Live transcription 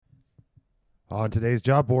On today's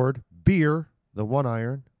job board, beer, the one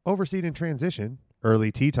iron, overseed in transition, early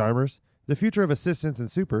tea timers, the future of assistants and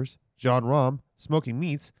supers, John Rahm, smoking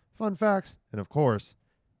meats, fun facts, and of course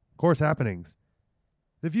happenings.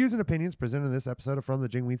 The views and opinions presented in this episode of From the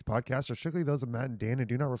Jingweeds podcast are strictly those of Matt and Dan and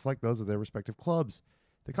do not reflect those of their respective clubs.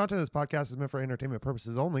 The content of this podcast is meant for entertainment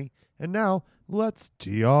purposes only. And now, let's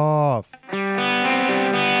tee off.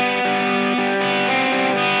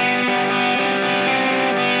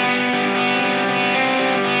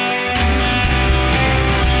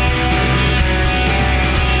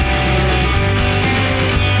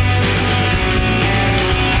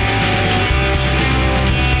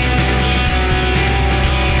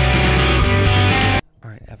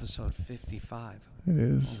 Episode 55. It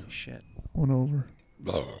is. Holy shit. One over.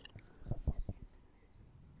 All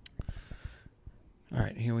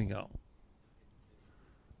right, here we go.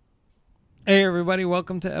 Hey, everybody.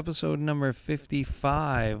 Welcome to episode number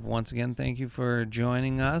 55. Once again, thank you for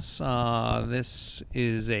joining us. This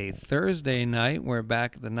is a Thursday night. We're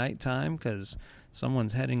back at the nighttime because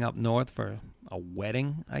someone's heading up north for a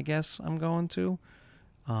wedding, I guess I'm going to.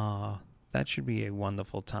 That should be a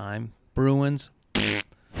wonderful time. Bruins.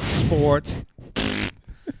 Sports.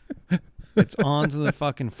 It's on to the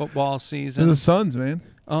fucking football season. The Suns, man.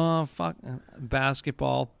 Fuck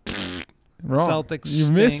basketball. Wrong. Celtics. You're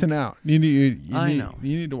stink. missing out. You I know.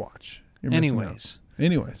 You need to watch. You're Anyways,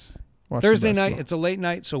 watch Thursday night. It's a late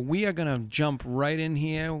night, so we are gonna jump right in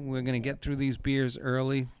here. We're gonna get through these beers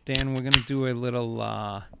early. Dan, we're gonna do a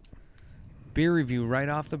little beer review right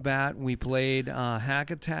off the bat. We played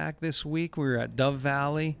Hack Attack this week. We were at Dove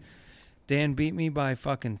Valley. Dan beat me by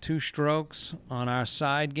fucking 2 strokes on our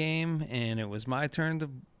side game, and it was my turn to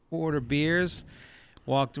order beers.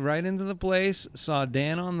 Walked right into the place, saw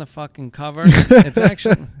Dan on the fucking cover. It's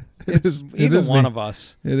actually, it's either one of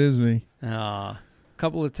us. It is me.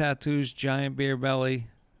 Couple of tattoos, giant beer belly,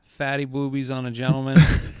 fatty boobies on a gentleman.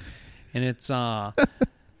 And it's the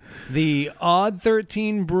Odd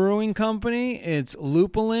 13 Brewing Company. It's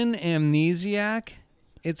Lupulin Amnesiac.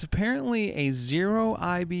 It's apparently a 0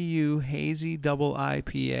 IBU hazy double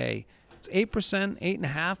IPA. It's 8%,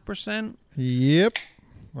 8.5%. Yep.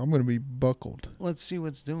 I'm going to be buckled. Let's see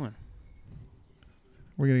what's doing.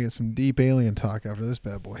 We're going to get some deep alien talk after this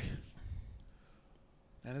bad boy.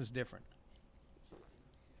 That is different.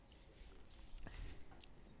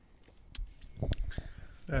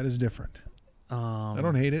 That is different. I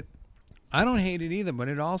don't hate it. I don't hate it either, but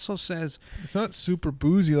it also says... It's not super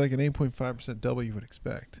boozy like an 8.5% double you would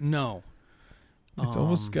expect. No. It's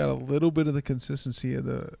almost got a little bit of the consistency of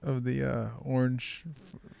the orange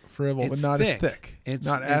Fribble, but not thick. as thick. It's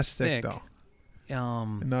not as thick, thick. though.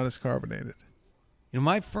 And not as carbonated. You know,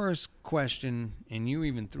 my first question, and you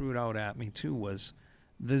even threw it out at me too, was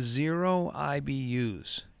the 0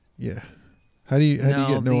 IBUs. Yeah. How do you get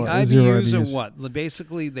no the IBUs are what?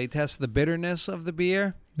 Basically, they test the bitterness of the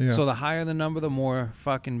beer. Yeah. So the higher the number, the more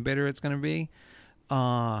fucking bitter it's going to be.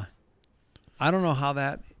 I don't know how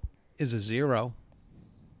that is a 0.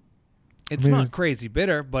 It's not crazy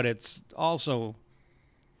bitter, but it's also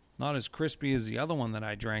not as crispy as the other one that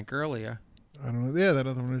I drank earlier. I don't know. Yeah, that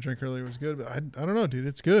other one I drank earlier was good, but I don't know, dude.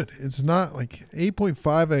 It's good. It's not like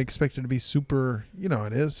 8.5. I expected to be super. You know,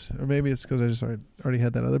 it is, or maybe it's because I just already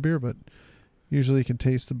had that other beer, but usually you can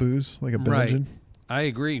taste the booze like a Belgian. Right. I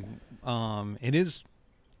agree. It is.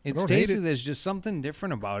 It's tasty. There's just something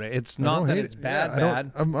different about it. It's not that it's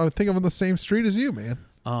bad. I think I'm on the same street as you, man.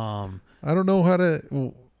 I don't know how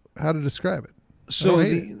to describe it. So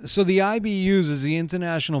the IBUs is the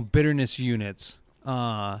International Bitterness Units,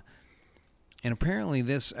 and apparently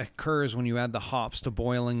this occurs when you add the hops to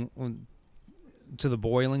the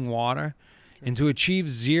boiling water, and to achieve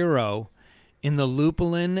 0 in the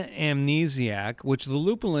Lupulin Amnesiac, which the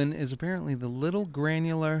lupulin is apparently the little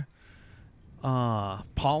granular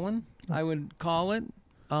pollen, I would call it,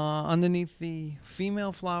 underneath the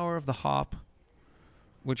female flower of the hop,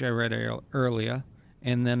 which I read earlier.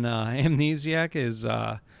 And then amnesiac is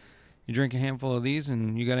you drink a handful of these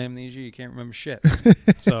and you got amnesia, you can't remember shit.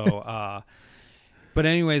 So, but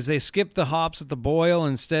anyways, they skip the hops at the boil.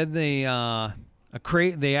 Instead, they add a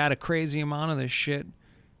crazy amount of this shit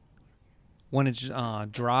when it's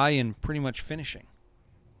dry and pretty much finishing.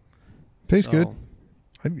 Tastes good.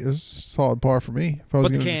 It's a solid par for me.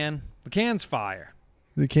 The can's fire.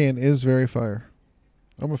 The can is very fire.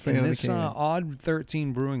 I'm a fan of the can. This Odd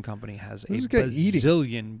 13 Brewing Company has a bazillion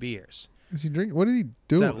bazillion beers. Is he drinking? What did he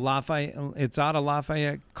do? It's out of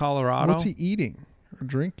Lafayette, Colorado. What's he eating or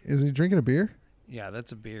drink? Is he drinking a beer? Yeah,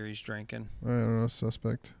 that's a beer he's drinking. I don't know,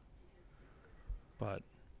 suspect. But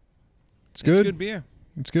it's good. It's good beer.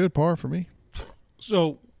 It's good par for me.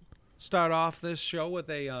 So start off this show with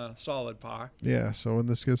a solid par. Yeah, so when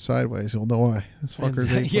this gets sideways, you'll know why. This fucker's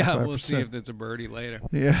 8.5%. Yeah, we'll see if it's a birdie later.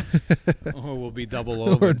 Yeah. Or we'll be double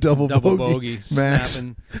over. Or double bogey, max.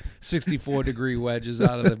 Snapping 64-degree wedges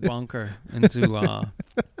out of the bunker into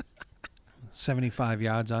 75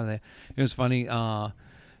 yards out of there. It was funny.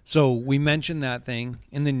 So we mentioned that thing,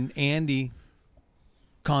 and then Andy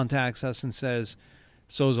contacts us and says,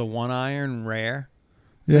 so is a 1-iron rare?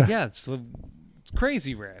 It's like, yeah, it's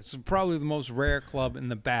crazy rare. It's probably the most rare club in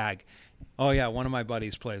the bag. Oh, yeah, one of my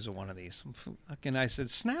buddies plays with one of these. And I said,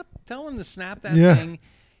 tell him to snap that thing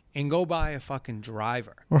and go buy a fucking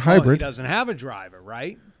driver. Or hybrid. He doesn't have a driver,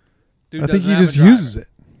 right? Dude I think he just driver. uses it.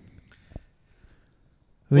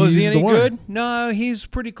 Was he any good? No, he's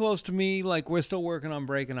pretty close to me. Like, we're still working on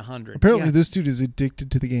breaking 100. Apparently, this dude is addicted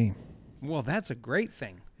to the game. Well, that's a great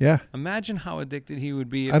thing. Yeah. Imagine how addicted he would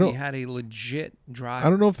be if he had a legit driver. I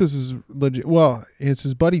don't know if this is legit. Well, it's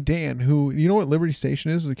his buddy Dan, who, you know what Liberty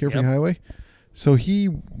Station is, the Carefree Highway? So he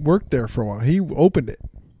worked there for a while. He opened it.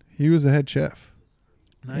 He was the head chef.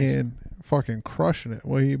 Nice. And fucking crushing it.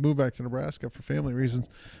 Well, he moved back to Nebraska for family reasons.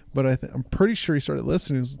 But I'm pretty sure he started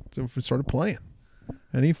listening and started playing.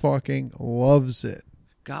 And he fucking loves it.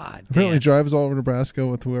 God Apparently damn. drives all over Nebraska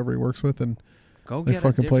with whoever he works with, and Go he get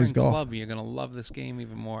fucking a plays different golf. club. You're going to love this game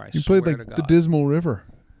even more. You swear played to God. the Dismal River,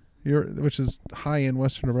 which is high in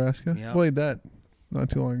western Nebraska. Yep. Played that not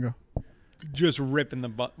too long ago. Just ripping the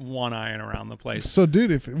 1-iron around the place. So,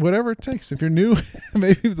 dude, if whatever it takes. If you're new,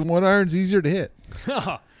 maybe the 1-iron's easier to hit.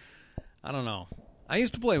 I don't know. I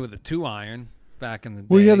used to play with a 2-iron back in the day.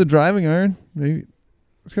 Well, you have the driving iron. Maybe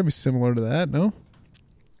it's got to be similar to that, no?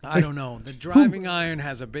 I don't know. The driving iron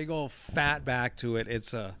has a big old fat back to it.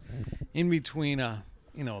 It's in between the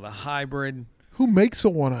hybrid. Who makes a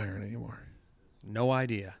 1-iron anymore? No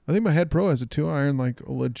idea. I think my head pro has a 2-iron, like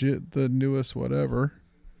legit, the newest whatever.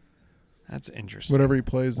 That's interesting. Whatever he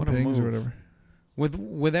plays, the What a pings or move. whatever.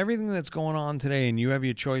 With everything that's going on today, and you have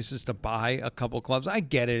your choices to buy a couple clubs, I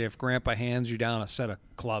get it if Grandpa hands you down a set of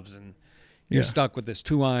clubs and you're stuck with this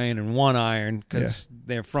 2-iron and 1-iron because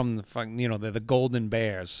they're from they're the Golden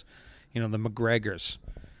Bears, the McGregors.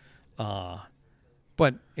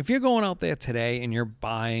 But if you're going out there today and you're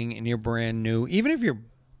buying and you're brand new, even if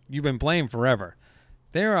you've been playing forever,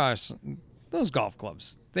 there are those golf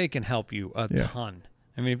clubs. They can help you a ton.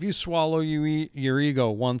 I mean, if you swallow your ego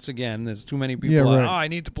once again, there's too many people. Right. I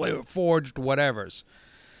need to play with forged whatevers.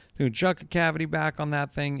 Dude, chuck a cavity back on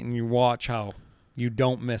that thing and you watch how you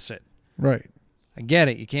don't miss it. Right. I get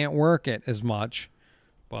it. You can't work it as much,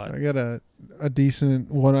 but I got a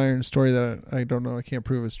decent 1-iron story that I don't know. I can't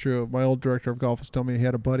prove it's true. My old director of golf was telling me he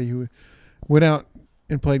had a buddy who went out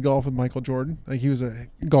and played golf with Michael Jordan. Like he was a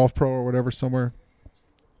golf pro or whatever somewhere.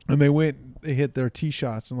 And they hit their tee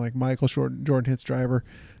shots, and like Michael Jordan hits driver.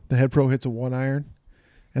 The head pro hits a 1-iron.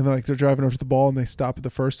 And they're driving over to the ball and they stop at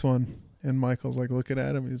the first one. And Michael's like looking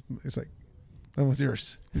at him. He's like, that was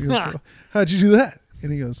yours. He goes, how'd you do that?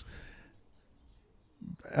 And he goes,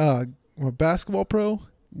 basketball pro,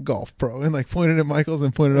 golf pro, and like pointed at Michael's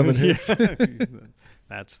and pointed up at his.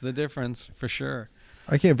 that's the difference for sure.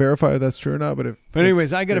 I can't verify if that's true or not, but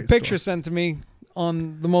anyways, I got a picture sent to me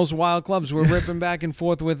on the most wild clubs. We're ripping back and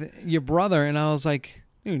forth with your brother, and I was like,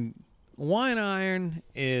 dude, 1-iron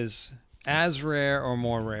is as rare or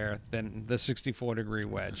more rare than the 64-degree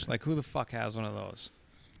wedge. Like, who the fuck has one of those?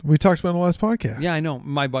 We talked about it in the last podcast. Yeah, I know.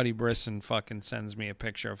 My buddy Brisson fucking sends me a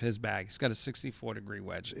picture of his bag. He's got a 64-degree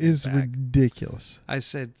wedge. It's ridiculous. I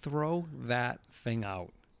said, throw that thing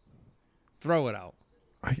out. Throw it out.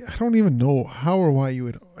 I don't even know how or why you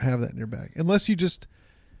would have that in your bag, unless you just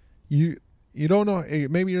you don't know.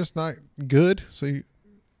 Maybe you're just not good. So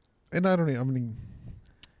and I don't know. I mean,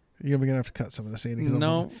 you're gonna have to cut some of this, Andy.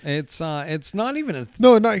 No, it's not even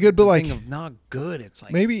not good, but like thing of not good. It's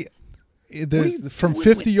like maybe. From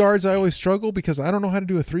 50 yards, I always struggle because I don't know how to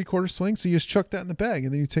do a 3/4 swing. So you just chuck that in the bag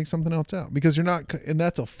and then you take something else out because you're not, and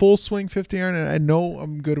that's a full swing 50-iron. And I know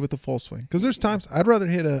I'm good with the full swing because there's times I'd rather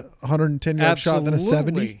hit a 110-yard shot than a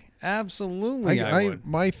 70. Absolutely, I would.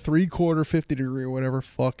 My 3/4 50-degree or whatever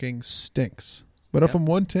fucking stinks. But if I'm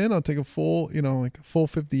 110, I'll take a full, like a full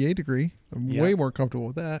 58-degree. I'm way more comfortable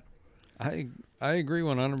with that. I agree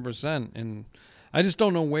 100%, and I just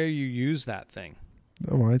don't know where you use that thing.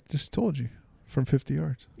 Oh, I just told you, from 50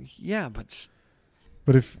 yards. Yeah, but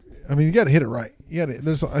you got to hit it right.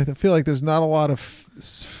 I feel like there's not a lot of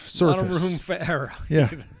surface. Not a room for error. Yeah,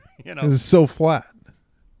 it's so flat.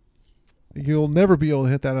 You'll never be able to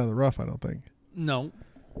hit that out of the rough. I don't think. No,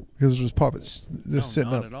 because just pop it, sitting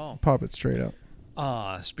not up, at all. Pop it straight up.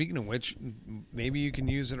 Speaking of which, maybe you can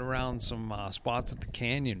use it around some spots at the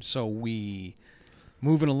canyon. So we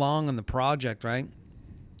moving along on the project, right?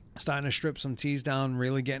 Starting to strip some tees down,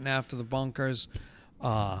 really getting after the bunkers.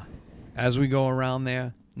 As we go around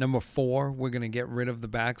there, number 4, we're going to get rid of the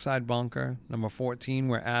backside bunker. Number 14,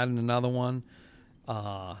 we're adding another one.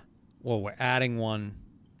 We're adding one.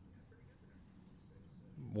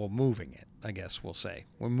 We're moving it, I guess we'll say.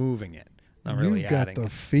 We're moving it. Not really You've adding got the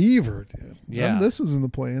it. fever, dude. Yeah. This was in the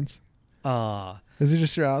plans. Is it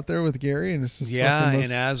just you're out there with Gary and it's just Yeah, fucking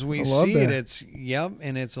and as we I love see it, that.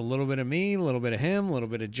 and it's a little bit of me, a little bit of him, a little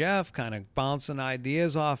bit of Jeff, kind of bouncing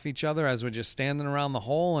ideas off each other as we're just standing around the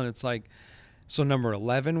hole, and it's like, so number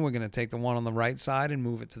 11, we're going to take the one on the right side and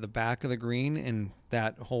move it to the back of the green, and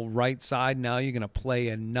that whole right side, now you're going to play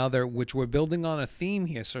another, which we're building on a theme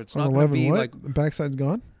here, so it's not going to 11 be what? like, The backside's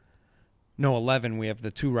gone? no, 11, we have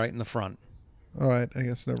the 2 right in the front. All right, I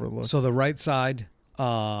guess never looked. So the right side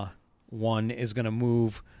one is going to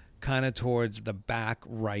move kind of towards the back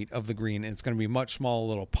right of the green, and it's going to be a much smaller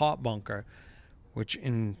little pot bunker, which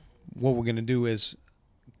in what we're going to do is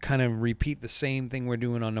kind of repeat the same thing we're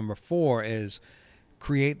doing on number 4, is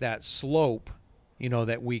create that slope,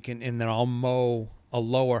 that we can, and then I'll mow a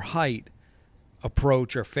lower height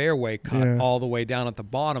approach or fairway cut all the way down at the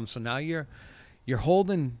bottom. So now you're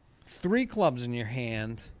holding 3 clubs in your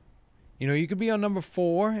hand. You could be on number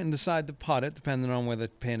 4 and decide to putt it, depending on where the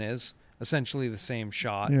pin is. Essentially the same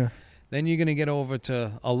shot. Yeah. Then you're going to get over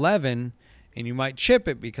to 11, and you might chip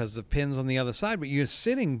it because the pin's on the other side, but you're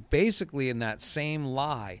sitting basically in that same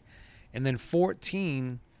lie. And then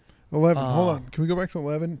 14. 11. Hold on. Can we go back to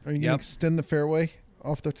 11? Are you going Yep. to extend the fairway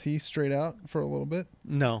off the tee straight out for a little bit?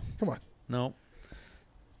 No. Come on. No.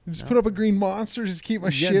 Just put up a green monster. Just keep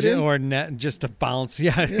my shit in. Or net just to bounce.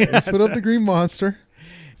 Yeah. Just put up the green monster.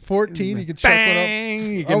 14. You could chuck one up.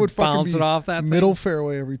 Bang! You I can would fucking bounce be it off that middle thing.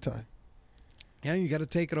 fairway every time. Yeah, you got to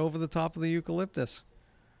take it over the top of the eucalyptus.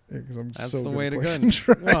 Yeah, 'cause I'm That's so the good way at to placing go.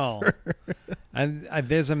 drive. Well,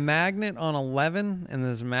 there's a magnet on 11 and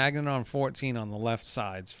there's a magnet on 14 on the left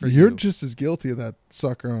sides for You're you. just as guilty of that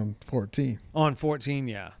sucker on 14. On 14,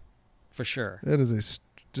 yeah, for sure. That is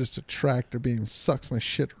just a tractor beam. Sucks my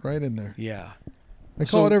shit right in there. Yeah. I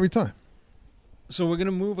call So- it every time. So we're going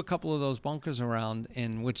to move a couple of those bunkers around,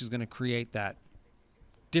 and which is going to create that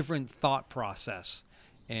different thought process.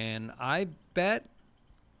 And I bet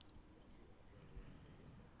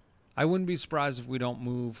I wouldn't be surprised if we don't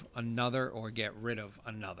move another or get rid of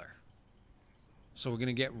another. So we're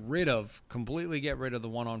going to completely get rid of the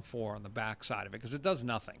 1 on 4 on the back side of it because it does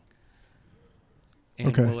nothing. And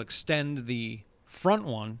Okay. we'll extend the front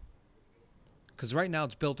one because right now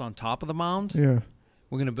it's built on top of the mound. Yeah.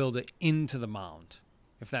 We're going to build it into the mound,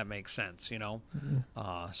 if that makes sense,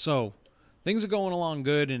 So things are going along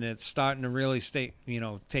good, and it's starting to really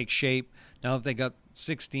take shape. Now that they got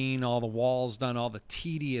 16, all the walls done, all the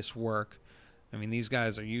tedious work. I mean, these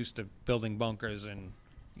guys are used to building bunkers and,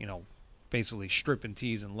 basically stripping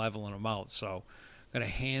tees and leveling them out. So got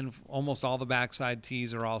almost all the backside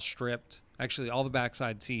tees are all stripped. Actually, all the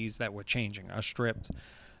backside tees that we're changing are stripped.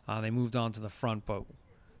 They moved on to the front, but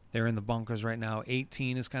they're in the bunkers right now.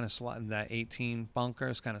 18 is kind of sliding. That 18 bunker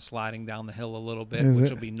is kind of sliding down the hill a little bit, Is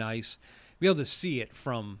which it? will be nice. Be able to see it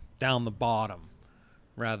from down the bottom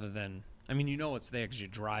rather than, it's there because you're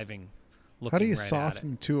driving, looking How do you right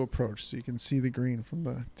soften to approach so you can see the green from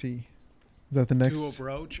the tee? Is that the next? to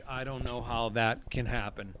approach. I don't know how that can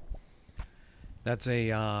happen. That's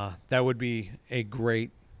that would be a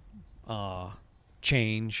great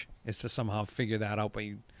change, is to somehow figure that out. But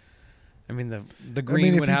the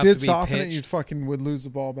green would if have you to did be soften pitched. it, you fucking would lose the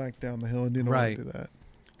ball back down the hill, and you don't Right. want to do that.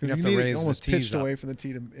 You'd Because have you to need raise it the almost tees pitched up. away from the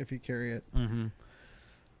tee if you carry it. Mm-hmm.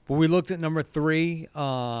 But we looked at number 3,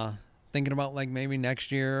 thinking about like maybe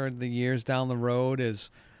next year, or the years down the road, is,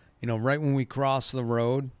 right when we cross the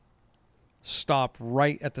road, stop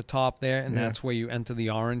right at the top there, and Yeah. that's where you enter the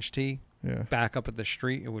orange tee. Yeah. Back up at the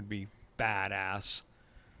street, it would be badass.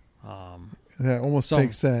 That almost So-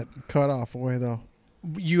 takes that cut off away, though.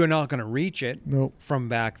 You are not going to reach it Nope. from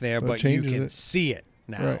back there, That but you changes can it. see it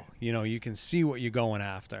now. Right. You can see what you're going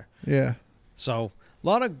after. Yeah. So a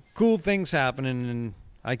lot of cool things happening, and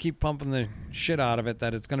I keep pumping the shit out of it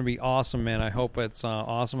that it's going to be awesome, man. I hope it's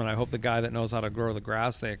awesome, and I hope the guy that knows how to grow the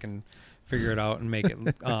grass there can figure it out and make it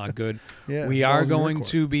good. Yeah. We balls are in your going court.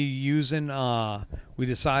 to be using, we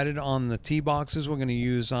decided on the tee boxes, we're going to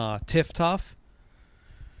use Tiff Tough,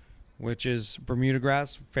 which is Bermuda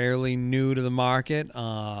grass, fairly new to the market.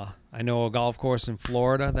 I know a golf course in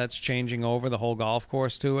Florida that's changing over the whole golf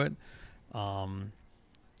course to it.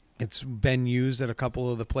 It's been used at a couple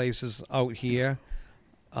of the places out here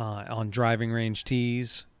on driving range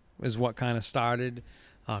tees is what kind of started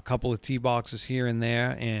a couple of tee boxes here and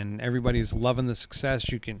there, and everybody's loving the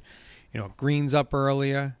success. You can, greens up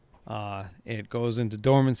earlier. It goes into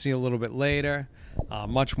dormancy a little bit later.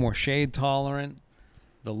 Much more shade tolerant.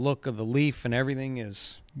 The look of the leaf and everything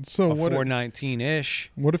is So a what?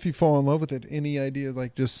 419-ish. What if you fall in love with it? Any idea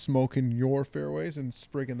like just smoking your fairways and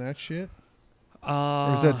sprigging that shit?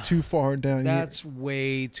 Or is that too far down? That's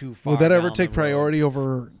way too far. Would that ever down take the road. priority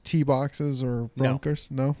over tee boxes or bunkers?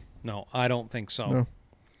 No. No, I don't think so. No.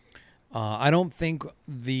 I don't think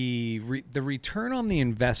the return on the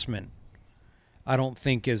investment, I don't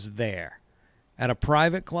think is there. At a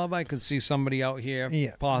private club, I could see somebody out here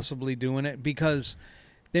possibly doing it because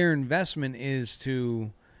their investment is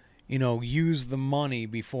to, use the money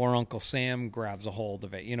before Uncle Sam grabs a hold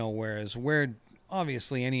of it. Whereas where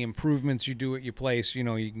obviously any improvements you do at your place, you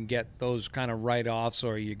can get those kind of write-offs,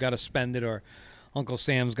 or you got to spend it, or Uncle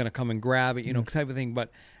Sam's going to come and grab it, type of thing. But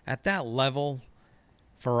at that level,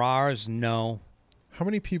 for ours, no. How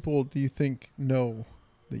many people do you think know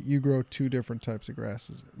that you grow two different types of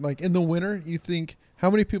grasses? Like in the winter, how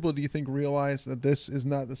many people do you think realize that this is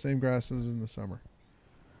not the same grass as in the summer?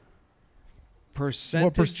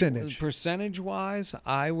 What percentage? Percentage-wise,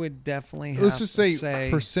 I would definitely have Let's just to say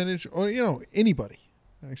percentage, or anybody.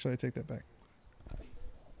 Actually, I take that back.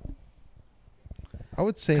 I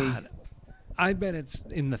would say God, I bet it's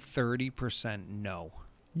in the 30% no.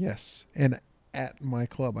 yes. And at my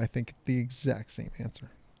club, I think the exact same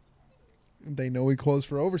answer. They know we close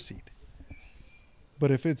for overseed. But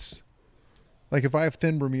if it's like if I have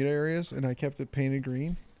thin Bermuda areas and I kept it painted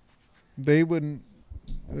green, there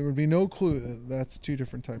would be no clue that that's two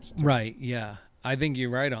different types of turf. Right, yeah. I think you're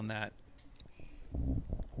right on that.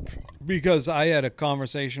 Because I had a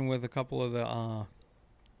conversation with a couple of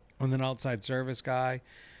with an outside service guy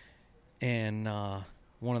and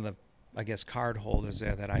one of the, I guess, card holders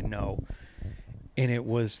there that I know. And it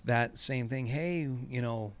was that same thing. Hey,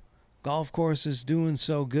 golf course is doing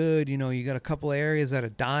so good. You got a couple of areas that are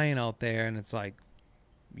dying out there. And it's like,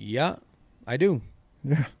 yeah, I do.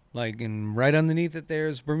 Yeah. Like, and right underneath it,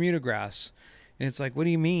 there's Bermuda grass. And it's like, what do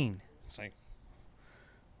you mean? It's like,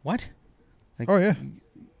 what? Like, Oh, yeah.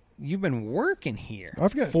 You've been working here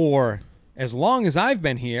I've got- for as long as I've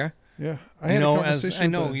been here. Yeah. I had a conversation I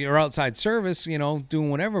know with you're outside service, doing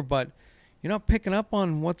whatever, but you're not picking up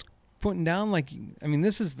on what's putting down. Like, I mean,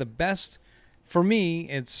 this is the best. For me,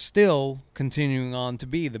 it's still continuing on to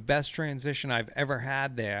be the best transition I've ever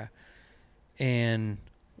had there. And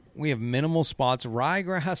we have minimal spots.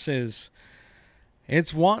 Ryegrass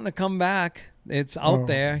it's wanting to come back. It's out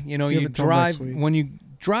there. give You it till next drive, week. when you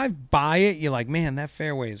drive by it, you're like, man, that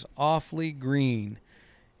fairway is awfully green.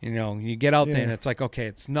 You get out there and Yeah. it's like, okay,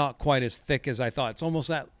 it's not quite as thick as I thought. It's almost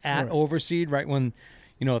at Right. overseed, right when,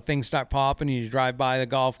 things start popping and you drive by the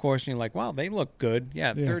golf course and you're like, wow, they look good. Yeah,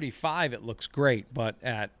 at Yeah. 35, it looks great. But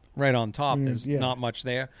at right on top, there's yeah. not much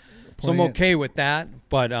there. So I'm Plant. okay with that.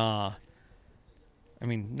 But,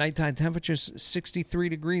 nighttime temperature's 63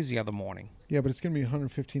 degrees the other morning. Yeah, but it's going to be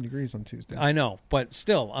 115 degrees on Tuesday. I know. But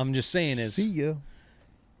still, I'm just saying See ya.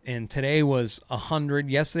 and today was 100.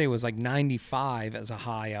 Yesterday was like 95 as a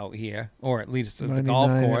high out here, or at least at the golf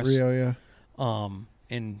 99 at course. Rio, yeah.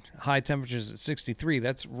 And high temperatures at 63.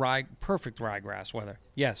 That's perfect ryegrass weather.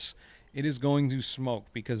 Yes, it is going to smoke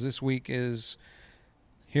because this week is,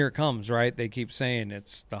 here it comes, right? They keep saying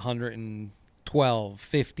it's the 112,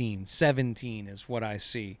 15, 17 is what I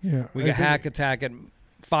see. Yeah. We I got think- Hack Attack at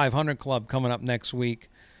 500 Club coming up next week,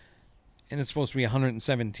 and it's supposed to be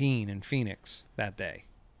 117 in Phoenix that day.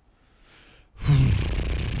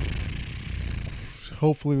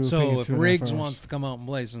 Hopefully we'll So if 2.5 Riggs hours. wants to come out and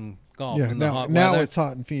play some golf Yeah, in the now, hot now weather, it's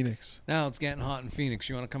hot in Phoenix. now it's getting hot in Phoenix.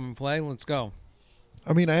 You want to come and play? Let's go.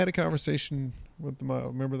 I mean, I had a conversation with him. I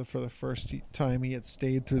remember for the first time he had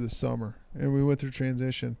stayed through the summer, and we went through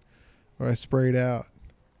transition where I sprayed out,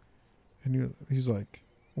 and he's like,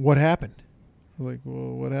 "What happened?" I was like,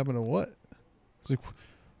 "Well, what happened to what?" He's like,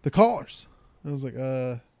 "The collars." I was like,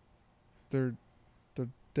 they're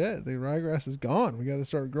dead. The ryegrass is gone. We got to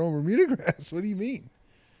start growing Bermuda grass." What do you mean?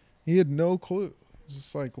 He had no clue. It's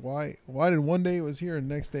just like, why did one day it was here and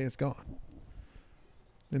next day it's gone?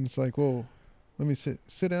 And it's like, whoa, let me sit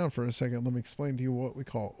down for a second. Let me explain to you what we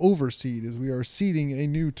call overseed. Is we are seeding a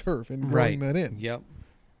new turf and growing that in. Yep.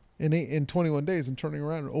 In 21 days and turning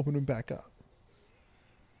around and opening back up.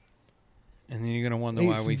 And then you're going to wonder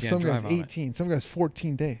why we can't some drive guys on it. 18, some guys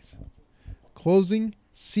 14 days. Closing,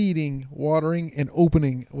 seeding, watering, and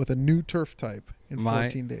opening with a new turf type in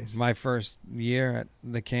 14 days. My first year at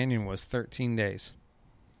the Canyon was 13 days.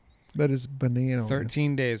 That is banana.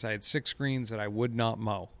 13 days. I had 6 greens that I would not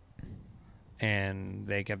mow. And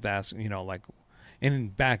they kept asking,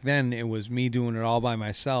 And back then it was me doing it all by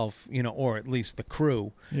myself, or at least the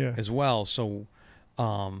crew Yeah. as well. So,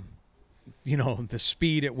 the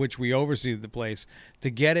speed at which we overseed the place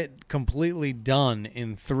to get it completely done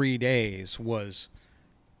in 3 days was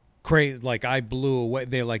crazy. Like, I blew away.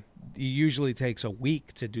 It usually takes a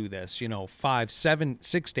week to do this, 5, 7,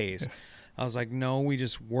 6 days. Yeah. I was like, no, we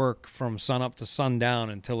just work from sun up to sundown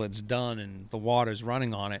until it's done and the water's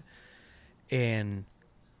running on it. And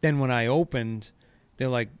then when I opened, they're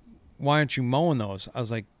like, why aren't you mowing those? I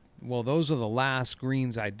was like, well, those are the last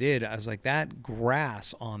greens I did. I was like, that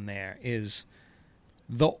grass on there is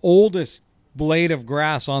the oldest blade of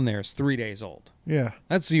grass on there is 3 days old. Yeah.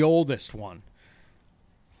 That's the oldest one.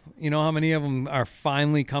 You know how many of them are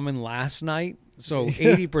finally coming last night? So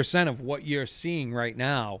 80% of what you're seeing right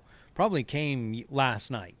now probably came last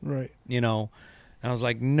night. Right. And I was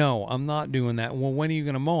like, no, I'm not doing that. Well, when are you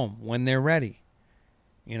going to mow them? When they're ready.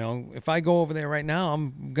 If I go over there right now,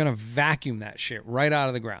 I'm going to vacuum that shit right out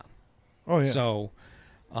of the ground. Oh, yeah. So,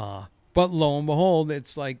 but lo and behold,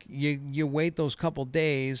 it's like you wait those couple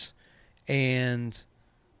days, and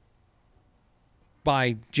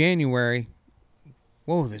by January,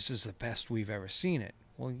 whoa, this is the best we've ever seen it.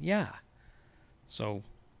 Well, yeah. So,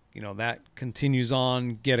 that continues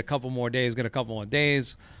on. Get a couple more days, a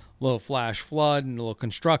little flash flood and a little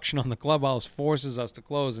construction on the clubhouse forces us to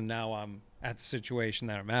close, and now I'm at the situation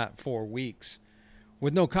that I'm at, 4 weeks.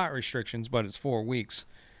 With no cot restrictions, but it's 4 weeks.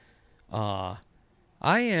 I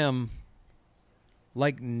am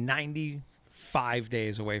like 95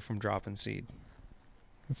 days away from dropping seed.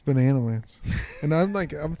 It's banana lands. And I'm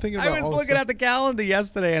thinking about I was looking at the calendar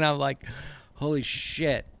yesterday, and I'm like, holy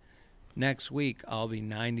shit. Next week, I'll be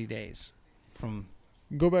 90 days from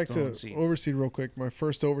Go back to throwing seed. overseed real quick. My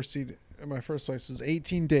first overseed at my first place was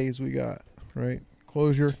 18 days we got, right?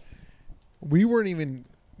 Closure. We weren't even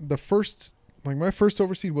the first, my first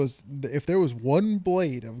overseed was if there was one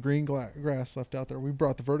blade of green grass left out there, we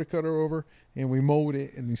brought the verticutter over and we mowed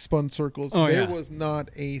it and we spun circles. Oh, there yeah. was not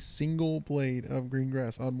a single blade of green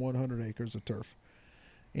grass on 100 acres of turf.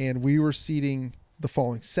 And we were seeding the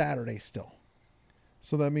following Saturday still.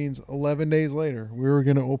 So that means 11 days later, we were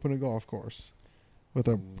going to open a golf course with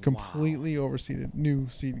a completely overseeded new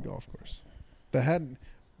seed golf course that hadn't,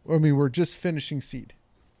 we're just finishing seed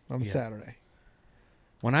on Saturday.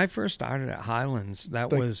 When I first started at Highlands, that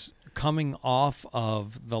was coming off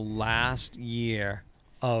of the last year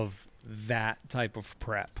of that type of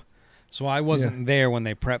prep. So I wasn't there when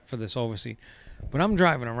they prepped for this overseed. But I'm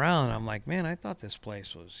driving around and I'm like, man, I thought this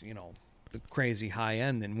place was, the crazy high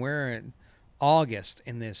end. And we're in August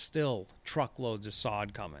and there's still truckloads of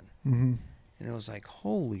sod coming. Mm-hmm. And it was like,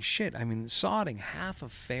 holy shit. I mean, sodding half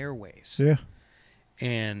of fairways. Yeah.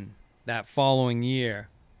 And that following year,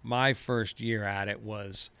 my first year at it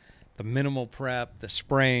was the minimal prep, the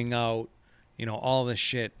spraying out, all this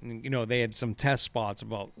shit. And, they had some test spots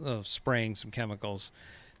about spraying some chemicals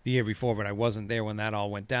the year before, but I wasn't there when that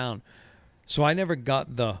all went down. So I never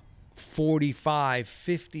got the 45,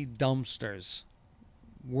 50 dumpsters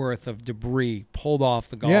worth of debris pulled off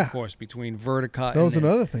the golf course between Verticut. That was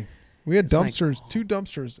another thing. We had It's like, dumpsters, 2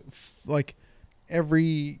 dumpsters,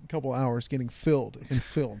 every couple hours getting filled,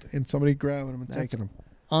 and somebody grabbing them and taking them.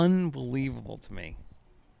 Unbelievable to me.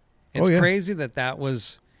 It's crazy that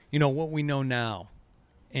was, what we know now,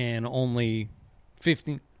 and only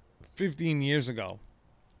 15 years ago.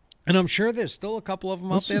 And I'm sure there's still a couple of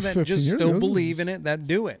them out there that just still believe in it, that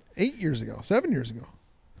do it. 8 years ago, 7 years ago.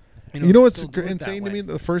 You know what's insane to me?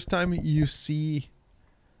 The first time you see,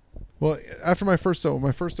 after my first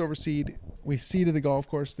overseed, we seeded the golf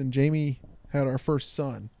course. Then Jamie had our first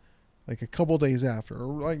son, like a couple days after,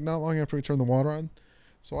 or not long after we turned the water on.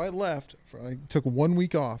 So I left. I took 1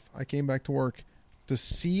 week off. I came back to work to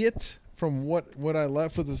see it from what I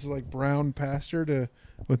left with this brown pasture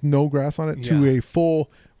with no grass on it to a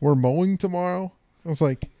full. We're mowing tomorrow. I was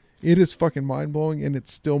like, it is fucking mind blowing, and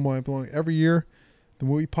it's still mind blowing every year. The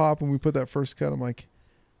movie pop and we put that first cut. I'm like,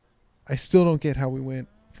 I still don't get how we went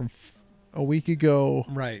from a week ago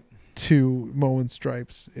to mowing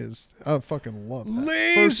stripes. I fucking love that.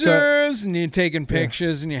 Lasers, and you're taking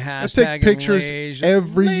pictures and you're hashtagging. I take pictures lasers.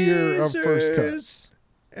 every year of first cut.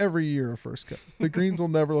 Every year of first cut. The greens will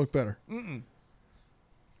never look better. Mm-mm.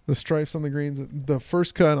 The stripes on the greens, the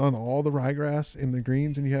first cut on all the ryegrass in the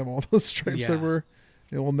greens, and you have all those stripes everywhere.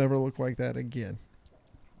 It will never look like that again.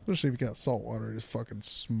 Especially if you got salt water, it just fucking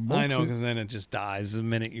smokes. I know, because then it just dies the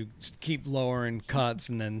minute you keep lowering cuts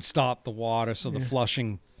and then stop the water, so the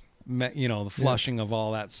flushing, of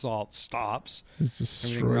all that salt stops. It just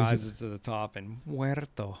everything rises to the top and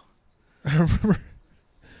muerto. I remember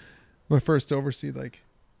my first overseed,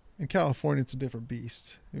 in California, it's a different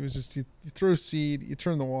beast. It was just you throw seed, you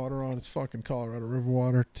turn the water on. It's fucking Colorado River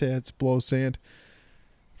water, tits, blow sand.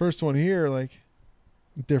 First one here, like,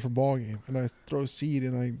 different ball game. And I throw seed,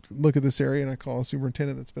 and I look at this area, and I call a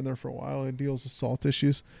superintendent that's been there for a while and deals with salt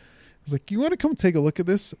issues. I was like, you want to come take a look at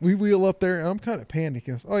this? We wheel up there, and I'm kind of panicking.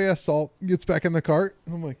 He goes, oh, yeah, salt. Gets back in the cart.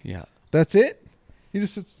 And I'm like, Yeah. that's it? He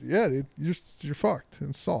just says, yeah, dude, you're fucked.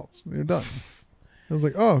 And salts. You're done. I was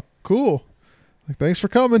like, oh, cool. Like, thanks for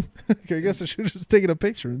coming. I guess I should have just taken a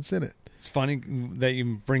picture and sent it. It's funny that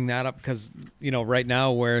you bring that up because, right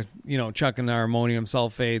now we're, chucking our ammonium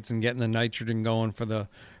sulfates and getting the nitrogen going for the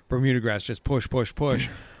Bermuda grass, just push, push, push.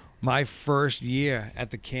 My first year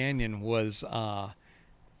at the Canyon was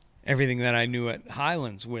everything that I knew at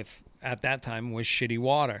Highlands at that time was shitty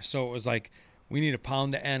water. So it was like, we need a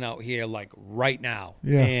pound of N out here, like right now,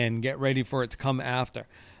 and get ready for it to come after.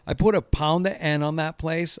 I put a pound of N on that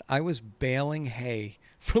place. I was baling hay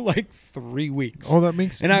for like 3 weeks. Oh, that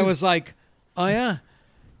makes And I was like, oh, yeah,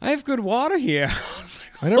 I have good water here. I was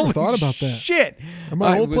like, I never holy thought about that. Shit. At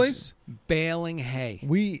my I old was place, baling hay.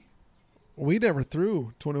 we never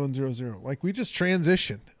threw 2100. Like, we just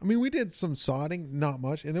transitioned. I mean, we did some sodding, not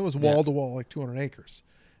much, and it was wall to wall, like 200 acres.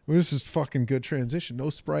 It was just fucking good transition. No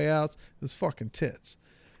spray outs. It was fucking tits.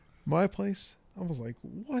 My place, I was like,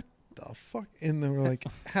 what the fuck? And they were like,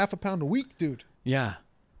 half a pound a week, dude. Yeah.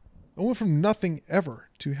 I went from nothing ever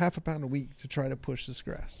to half a pound a week to try to push this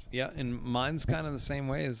grass. Yeah, and mine's kind of the same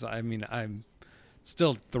way as, I'm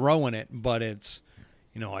still throwing it, but it's,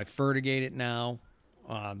 I fertigate it now.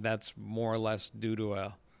 That's more or less due to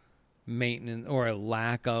a maintenance or a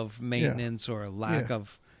lack of maintenance or a lack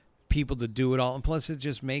of people to do it all. And plus, it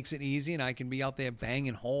just makes it easy, and I can be out there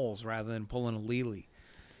banging holes rather than pulling a Lely.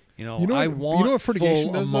 I want what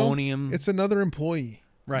fertigation full does, ammonium. Though? It's another employee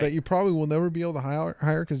that you probably will never be able to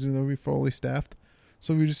hire because they'll be fully staffed.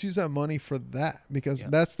 So we just use that money for that because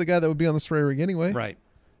that's the guy that would be on the spray rig anyway. Right.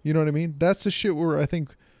 You know what I mean? That's the shit where I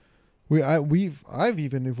think I've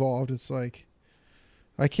even evolved. It's like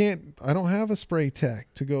I don't have a spray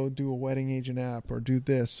tech to go do a wetting agent app or do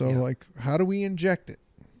this. So like, how do we inject it?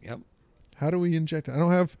 Yep. How do we inject it? I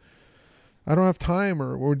don't have time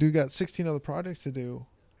or got 16 other projects to do.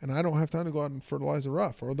 And I don't have time to go out and fertilize the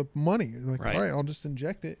rough or the money. Like, all right, I'll just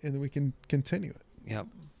inject it and then we can continue it. Yep.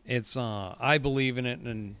 It's I believe in it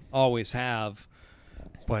and always have.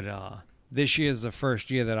 But this year is the first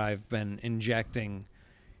year that I've been injecting,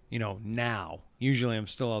 now. Usually I'm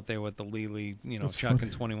still out there with the Lely, chucking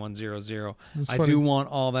 2100. I do want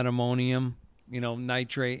all that ammonium,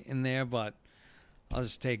 nitrate in there, but I'll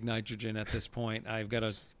just take nitrogen at this point.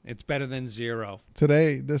 It's better than zero.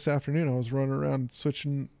 This afternoon, I was running around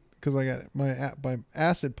switching because I got my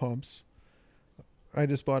acid pumps. I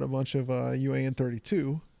just bought a bunch of UAN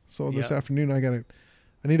 32. So this afternoon,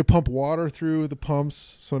 I need to pump water through the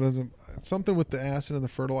pumps so it doesn't, something with the acid and the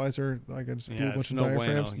fertilizer. Like I just blew a bunch of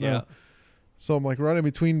diaphragms. Bueno. So I'm like running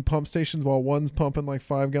between pump stations while one's pumping like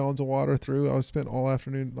 5 gallons of water through. I was spent all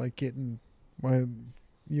afternoon like getting my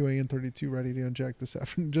UAN 32 ready to inject this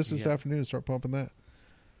afternoon, this afternoon to start pumping that.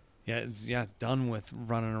 Yeah, it's done with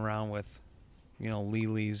running around with,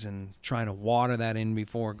 Lely's and trying to water that in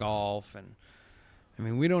before golf. And I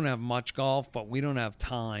mean, we don't have much golf, but we don't have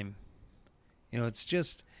time.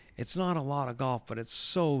 It's not a lot of golf, but it's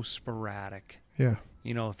so sporadic. Yeah.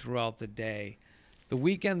 Throughout the day. The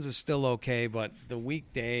weekends is still okay, but the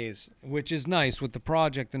weekdays, which is nice with the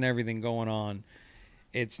project and everything going on,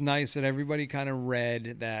 it's nice that everybody kind of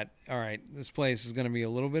read that, all right, this place is going to be a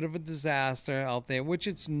little bit of a disaster out there, which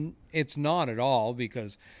it's not at all,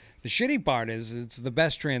 because the shitty part is it's the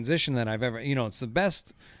best transition that I've ever, it's the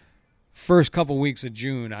best first couple weeks of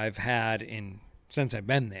June I've had since I've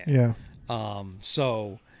been there. Yeah.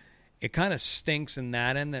 So it kind of stinks in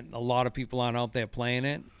that end that a lot of people aren't out there playing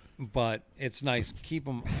it, but it's nice. Keep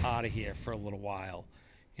them out of here for a little while.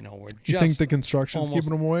 We're just. You think the construction's keeping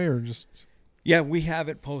them away or just? Yeah, we have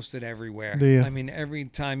it posted everywhere. Yeah. I mean, every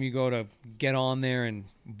time you go to get on there and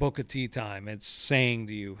book a tee time, it's saying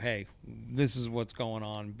to you, hey, this is what's going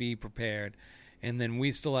on. Be prepared. And then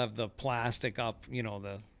we still have the plastic up,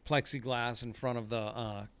 the plexiglass in front of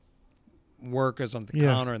the workers on the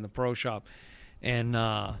counter in the pro shop. And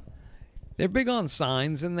they're big on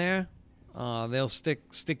signs in there. They'll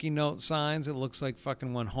stick sticky note signs. It looks like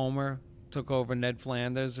fucking when Homer took over Ned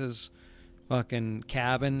Flanders' fucking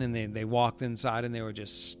cabin, and they walked inside and they were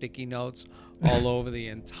just sticky notes all over the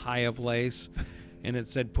entire place. And it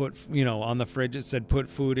said on the fridge it said put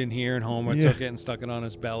food in here, and Homer took it and stuck it on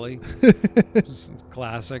his belly. Just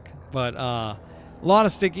classic. But a lot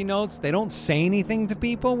of sticky notes. They don't say anything to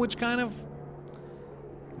people, which kind of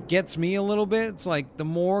gets me a little bit. It's like the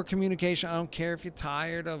more communication, I don't care if you're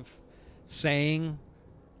tired of saying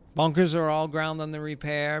bunkers are all ground under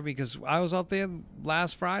repair, because I was out there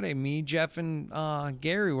last Friday. Me, Jeff, and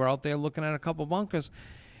Gary were out there looking at a couple bunkers,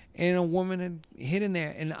 and a woman had hit in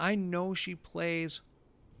there, and I know she plays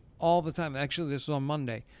all the time. Actually, this was on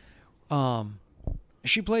Monday.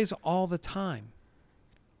 She plays all the time,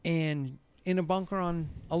 and in a bunker on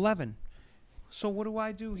 11. So what do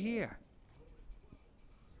I do here?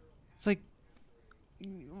 It's like,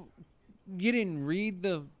 you didn't read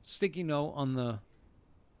the sticky note on the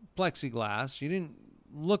plexiglass. You didn't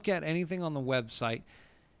look at anything on the website.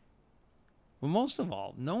 But most of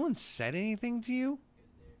all, no one said anything to you.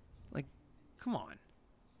 Like, come on.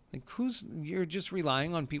 Like, you're just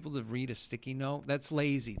relying on people to read a sticky note? That's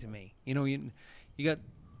lazy to me. You know, you got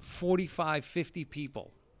 45, 50 people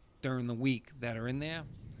during the week that are in there.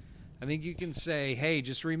 I think you can say, hey,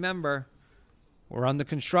 just remember, we're under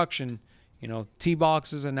construction. You know, tee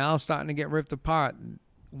boxes are now starting to get ripped apart.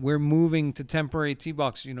 We're moving to temporary tee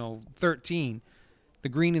box, 13. The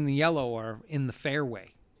green and the yellow are in the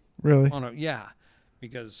fairway. Really? Yeah,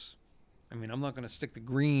 because, I mean, I'm not going to stick the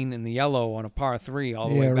green and the yellow on a par 3 all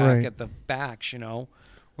the way back at the backs,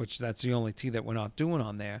 which that's the only tee that we're not doing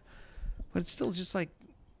on there. But it's still just like,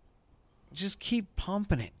 just keep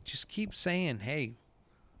pumping it. Just keep saying, hey,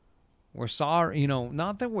 we're sorry.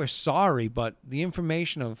 Not that we're sorry, but the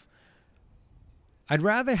information of, I'd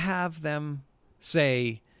rather have them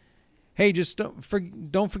say, hey, just don't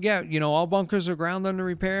forget, all bunkers are ground under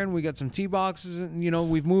repair, and we got some tee boxes, and,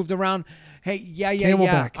 we've moved around. Hey, yeah.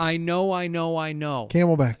 Camelback. I know.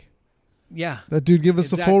 Camelback. Yeah. That dude give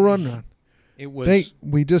us a full rundown. It was.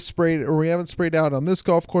 We just sprayed, or we haven't sprayed out on this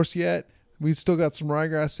golf course yet. We still got some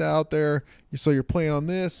ryegrass out there. So you're playing on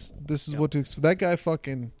this. This is what to expect. That guy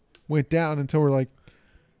fucking went down until we're like,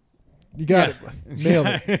 you got it. Nailed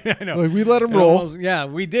it. I know. Like, we let him roll.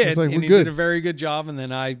 We did. It's like, and we're he good. did a very good job. And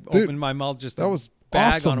then I opened my mouth just to that was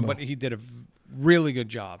bag awesome, on him. though. But he did a really good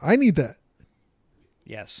job. I need that.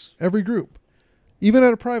 Yes. Every group. Even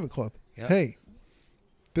at a private club. Yep. Hey,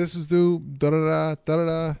 this is due, da-da-da,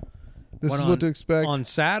 da-da-da. This is what to expect. On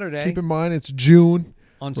Saturday. Keep in mind, it's June.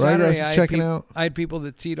 On Saturday, out. I had people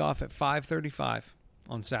that teed off at 5:35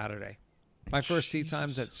 on Saturday. My first tee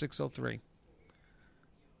time's at 6:03.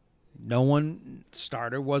 No one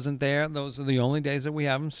starter wasn't there. Those are the only days that we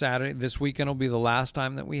have them. Saturday. This weekend will be the last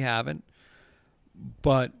time that we have it.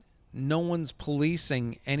 But no one's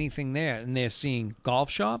policing anything there. And they're seeing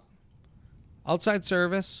golf shop, outside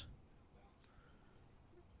service,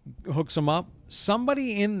 hooks them up.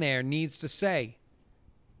 Somebody in there needs to say,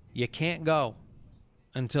 you can't go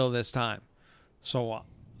until this time. So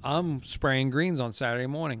I'm spraying greens on Saturday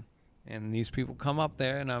morning. And these people come up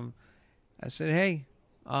there, and I said, hey,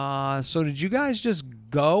 so did you guys just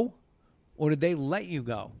go, or did they let you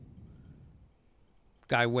go?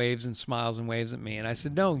 Guy waves and smiles and waves at me. And I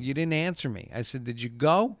said, no, you didn't answer me. I said, did you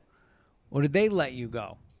go, or did they let you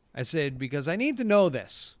go? I said, because I need to know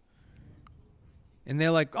this. And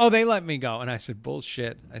they're like, oh, they let me go. And I said,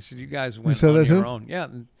 bullshit. I said, you guys went on your own.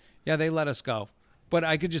 Yeah, they let us go. But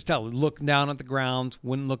I could just tell, look down at the ground,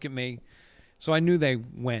 wouldn't look at me. So I knew they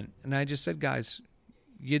went. And I just said, guys,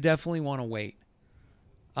 you definitely want to wait.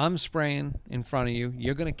 I'm spraying in front of you.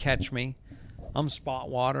 You're going to catch me. I'm spot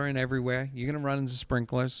watering everywhere. You're going to run into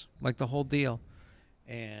sprinklers, like the whole deal.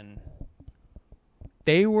 And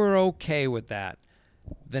they were okay with that.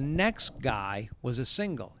 The next guy was a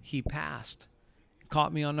single. He passed.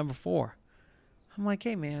 Caught me on number 4. I'm like,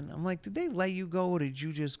 hey, man. I'm like, did they let you go, or did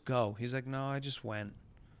you just go? He's like, no, I just went.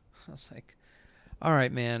 I was like, all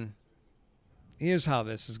right, man. Here's how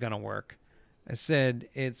this is going to work. I said,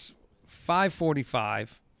 it's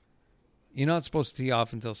 5:45. You're not supposed to tee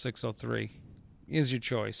off until 6:03. Here's your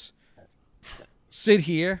choice. Sit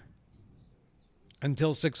here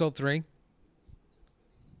until 6:03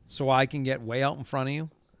 so I can get way out in front of you.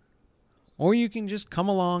 Or you can just come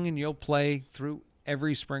along and you'll play through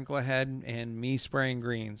every sprinkler head and me spraying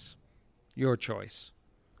greens. Your choice.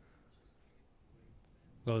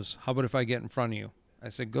 Goes, how about if I get in front of you? I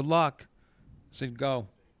said, good luck. I said, go.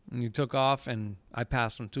 And he took off, and I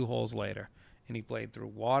passed him 2 holes later. And he played through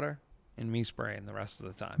water and me spraying the rest of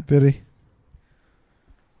the time. Did he?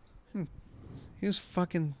 He was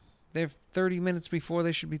fucking there 30 minutes before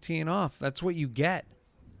they should be teeing off. That's what you get.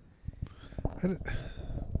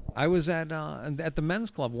 I was at the men's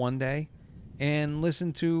club one day and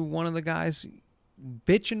listened to one of the guys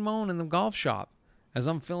bitch and moan in the golf shop as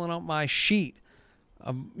I'm filling out my sheet,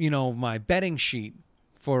 my betting sheet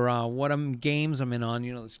for what games I'm in on,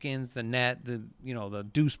 the skins, the net, the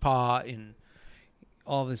deuce paw, and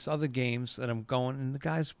all this other games that I'm going, and the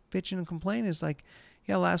guy's bitching and complaining. It's like,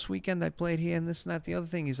 yeah, last weekend I played here and this and that, the other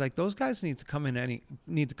thing. He's like, those guys need to come in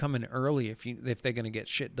early if they're gonna get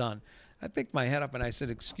shit done. I picked my head up and I said,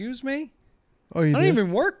 excuse me? Oh, you I don't did?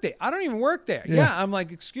 even work there. I don't even work there. Yeah. Yeah, I'm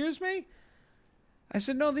like, excuse me? I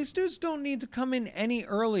said, no, these dudes don't need to come in any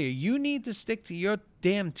earlier. You need to stick to your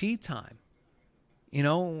damn tea time. You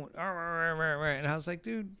know? And I was like,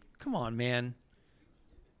 dude, come on, man.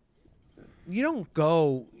 You don't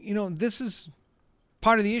go, this is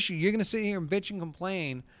part of the issue. You're going to sit here and bitch and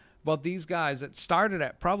complain about these guys that started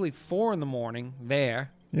at probably 4 a.m.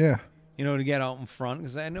 there, Yeah. to get out in front.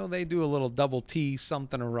 Because I know they do a little double T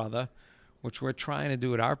something or other, which we're trying to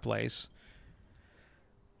do at our place.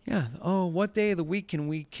 Yeah. Oh, what day of the week can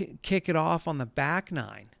we kick it off on the back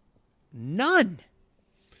nine? None.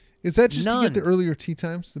 Is that just to None. get the earlier tea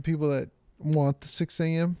times? The people that want the 6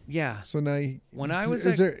 a.m.? Yeah. So now When I was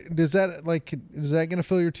is that going to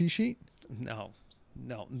fill your tea sheet? No.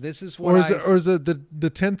 This is what Or is it the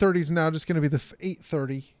 10:30 is now just going to be the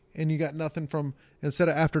 8:30 and you got nothing from, instead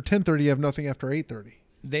of after 10:30 you have nothing after 8:30?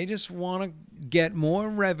 They just want to get more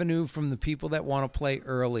revenue from the people that want to play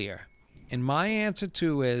earlier. And my answer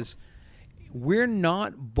to is, we're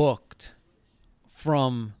not booked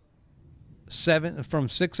from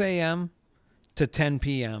 6 a.m. to 10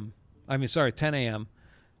 p.m. 10 a.m.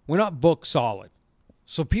 We're not booked solid.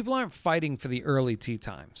 So people aren't fighting for the early tea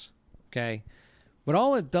times, okay? But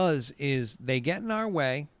all it does is they get in our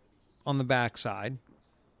way on the backside,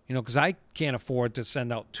 because I can't afford to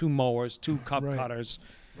send out 2 mowers, 2 cup Right. cutters,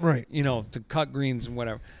 Right. to cut greens and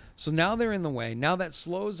whatever. So now they're in the way. Now that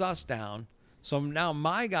slows us down. So now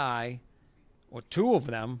my guy, or 2 of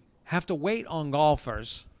them, have to wait on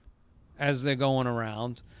golfers as they're going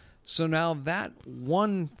around. So now that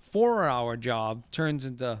 1 4-hour job turns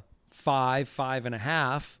into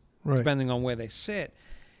 5.5, Right. depending on where they sit.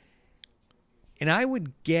 And I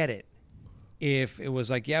would get it if it was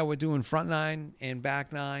like, yeah, we're doing front 9 and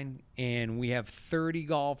back 9, and we have 30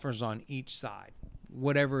 golfers on each side.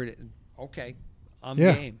 Whatever it is. Okay, I'm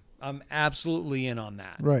Yeah. game. I'm absolutely in on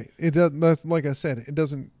that. Right. It does. Like I said, it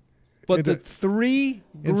doesn't. But it the do- 3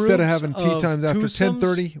 groups Instead of having tea of times after twosomes-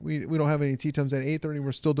 10:30, we don't have any tea times at 8:30.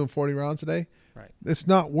 We're still doing 40 rounds a day. Right. It's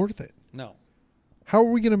not worth it. No. How are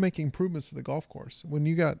we going to make improvements to the golf course when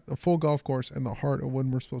you got a full golf course in the heart of when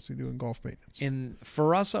we're supposed to be doing golf maintenance? And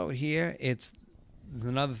for us out here, it's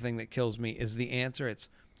another thing that kills me is the answer.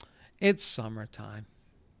 It's summertime.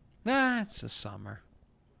 It's the summer.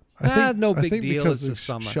 No big deal. Because It's the the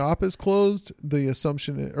summer. shop is closed. The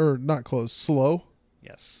assumption, or not closed, slow.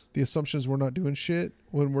 Yes. The assumption is we're not doing shit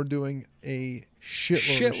when we're doing a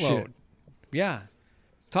shitload of shit. Yeah.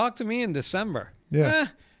 Talk to me in December. Yeah.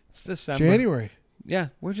 It's December. January. Yeah,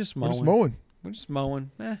 we're just We're mowing. just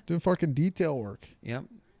mowing. Eh. Doing fucking detail work. Yep.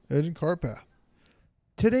 Edge and cart path.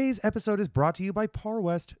 Today's episode is brought to you by Par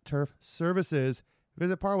West Turf Services.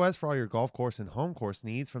 Visit Par West for all your golf course and home course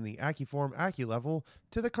needs, from the AccuForm AccuLevel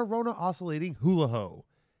to the Corona Oscillating Hula Ho.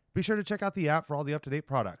 Be sure to check out the app for all the up-to-date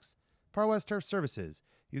products. Par West Turf Services.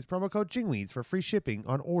 Use promo code JINGWEEDS for free shipping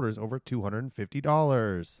on orders over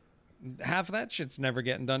 $250. Half of that shit's never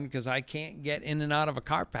getting done because I can't get in and out of a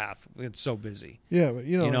cart path. It's so busy. Yeah, but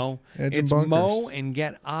edge and It's bunkers. mow and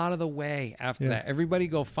get out of the way after Yeah. that. Everybody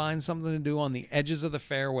go find something to do on the edges of the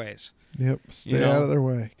fairways. Yep, stay out of their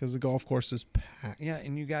way because the golf course is packed. Yeah,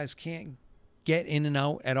 and you guys can't get in and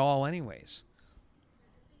out at all anyways.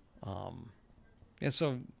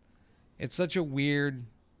 So it's such a weird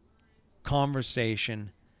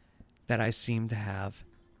conversation that I seem to have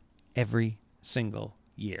every single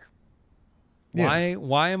year. Yeah.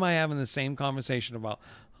 Why am I having the same conversation about,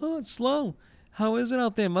 oh, it's slow. How is it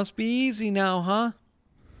out there? Must be easy now, huh?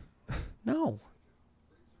 No.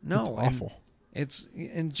 It's awful.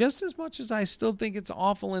 And just as much as I still think it's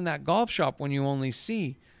awful in that golf shop when you only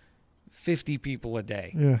see 50 people a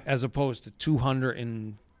day, Yeah. as opposed to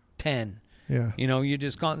 210. Yeah. You're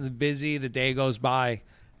just constantly busy. The day goes by.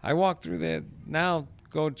 I walk through there now,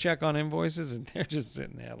 go check on invoices, and they're just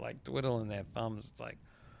sitting there like twiddling their thumbs. It's like,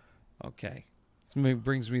 okay. It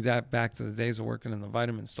brings me back to the days of working in the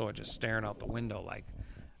vitamin store, just staring out the window like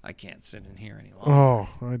I can't sit in here any longer.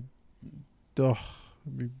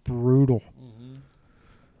 It'd be brutal. Mm-hmm.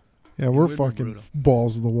 Yeah, we're would be fucking brutal.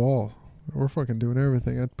 balls of the wall. We're fucking doing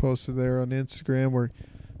everything. I posted there on Instagram where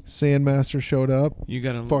Sandmaster showed up. You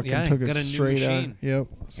got Fucking took got it a new straight out. machine. Yep.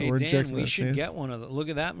 So Hey we're Dan, injecting we that should sand. get one of those. Look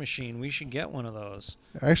at that machine. We should get one of those.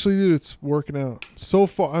 Actually, dude, it's working out so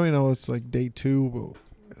far. I mean, it's like day 2,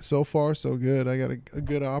 but so far so good. I got a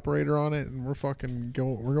good operator on it, and we're fucking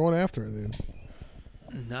going. We're going after it, dude.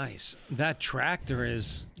 Nice. That tractor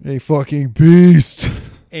is A fucking beast.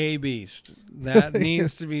 a beast. That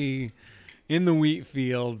needs to be in the wheat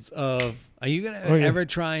fields of... Are you going to ever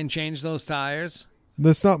try and change those tires?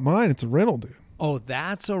 That's not mine. It's a rental, dude. Oh,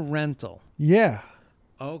 that's a rental. Yeah.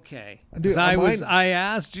 Okay. Dude, 'Cause I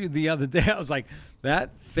asked you the other day, I was like,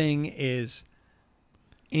 that thing is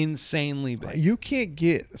insanely big. You can't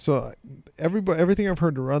get... So everything I've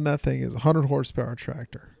heard to run that thing is a 100 horsepower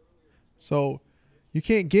tractor. So you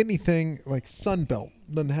can't get anything like Sunbelt.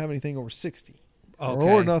 Doesn't have anything over 60. Okay.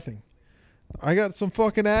 Or nothing. I got some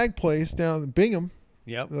fucking ag place down in Bingham.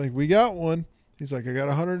 Yep. They're like, we got one. He's like, I got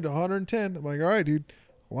 100 to 110. I'm like, all right, dude,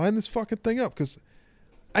 line this fucking thing up because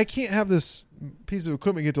I can't have this piece of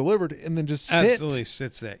equipment get delivered and then just sit. Absolutely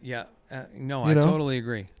sits there. Yeah. No, You I know? totally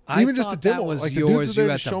agree. Even I just thought a demo, that was like the dudes yours. are there You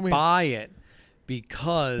to had show to me- buy it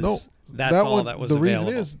because No, that's all one, that was the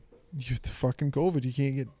available. reason is you the fucking COVID. You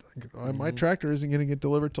can't get Mm-hmm. my tractor isn't going to get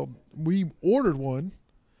delivered till we ordered one.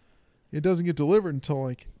 It doesn't get delivered until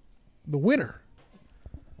like the winter.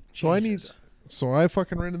 So Jesus. so I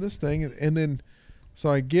fucking rented this thing and then so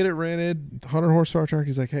I get it rented, 100 horsepower tractor.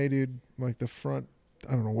 He's like, hey dude, like the front,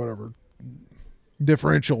 I don't know, whatever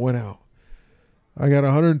differential went out. I got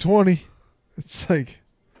 120. It's like,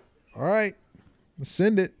 all right,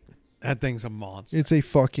 send it. That thing's a monster. It's a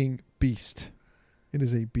fucking beast. It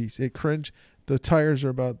is a beast. It cringe. The tires are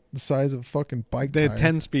about the size of a fucking bike They're tire,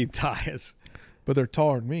 10-speed tires. but they're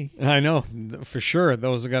taller than me. I know for sure.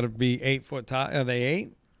 Those have got to be 8-foot tires. Are they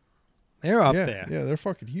 8? They're up yeah, there. Yeah, they're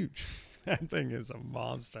fucking huge. That thing is a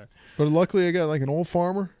monster. But luckily, I got like an old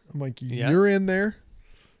farmer. I'm like, Yeah. you're in there.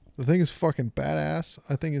 The thing is fucking badass.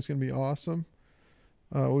 I think it's gonna be awesome.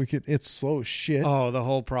 It's slow as shit. Oh, the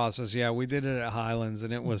whole process. Yeah, we did it at Highlands,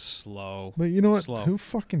 and it was slow. But you know what? Slow. Who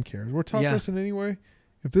fucking cares? We're top Yeah. dressing anyway.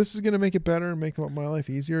 If this is gonna make it better and make my life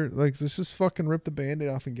easier, like let's just fucking rip the Band-Aid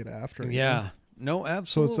off and get after it. you know? Yeah. No, So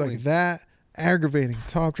absolutely. it's like that aggravating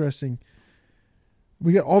top dressing.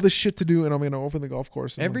 We got all this shit to do, and I'm gonna open the golf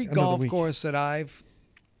course. In Every like another golf week. course that I've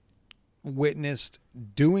witnessed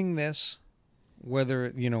doing this,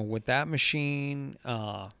 whether, with that machine,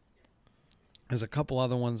 there's a couple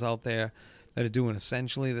other ones out there that are doing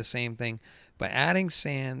essentially the same thing. By adding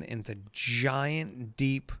sand into giant,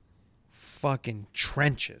 deep fucking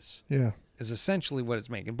trenches Yeah, is essentially what it's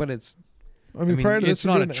making. But it's, I mean, prior to this, it's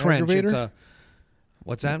we were not a doing the trench. It's aggravator. a,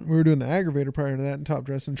 what's that? We were doing the aggravator prior to that in top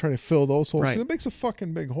dress and trying to fill those holes. Right. So it makes a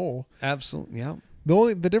fucking big hole. Absolutely. Yeah.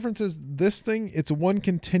 The difference is this thing, it's one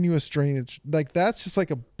continuous drainage. Like that's just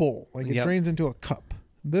like a bowl. Like it Yep. drains into a cup.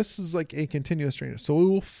 This is like a continuous drainage. So we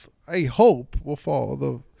will, I hope we'll follow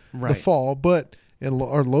the Right. fall, but are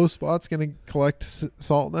low spots going to collect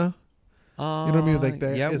salt now? You know what I mean? Like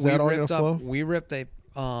that, is that all going to flow? We ripped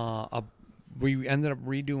we ended up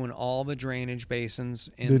redoing all the drainage basins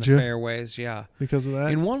in Did the you? fairways. Yeah. Because of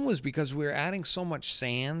that? And one was because we were adding so much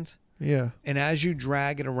sand, Yeah. and as you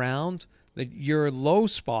drag it around, your low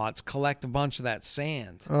spots collect a bunch of that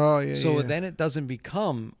sand. Oh, yeah. So yeah. then it doesn't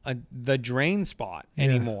become the drain spot Yeah.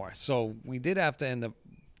 anymore. So we did have to end up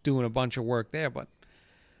doing a bunch of work there, but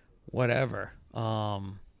whatever.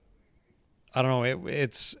 I don't know.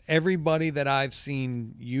 It's everybody that I've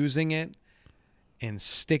seen using it and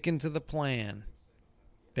sticking to the plan,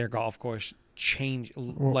 their golf course changes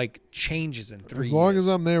in 3 years. As long as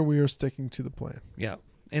I'm there, we are sticking to the plan. Yeah.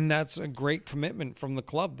 And that's a great commitment from the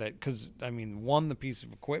club because, one, the piece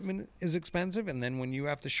of equipment is expensive. And then when you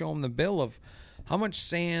have to show them the bill of how much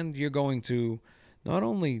sand you're going to not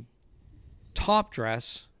only top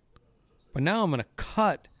dress, but now I'm going to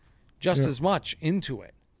cut just as much into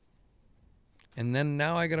it. And then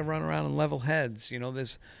now I got to run around and level heads.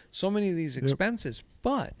 There's so many of these expenses.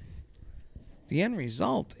 But the end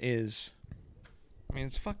result is,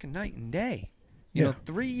 it's fucking night and day. You know,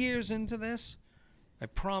 3 years into this, I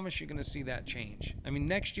promise you're going to see that change.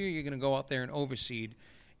 Next year you're going to go out there and overseed,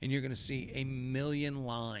 and you're going to see 1 million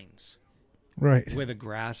lines Right. where the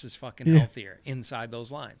grass is fucking healthier inside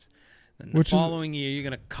those lines. Then the following year you're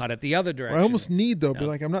going to cut it the other direction. I almost need, though, be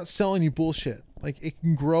like, I'm not selling you bullshit. Like, it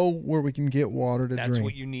can grow where we can get water to That's drain.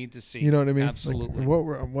 what you need to see. You know what I mean? Absolutely.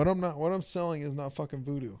 Like, what I'm selling is not fucking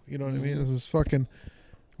voodoo. You know what I mean? This is fucking.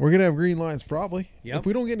 We're gonna have green lines probably. Yep. If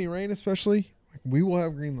we don't get any rain, especially, we will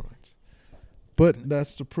have green lines. But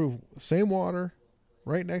that's to prove same water,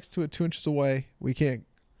 right next to it, 2 inches away. We can't.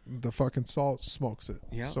 The fucking salt smokes it.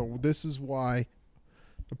 Yeah. So this is why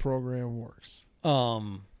the program works.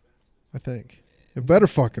 I think it better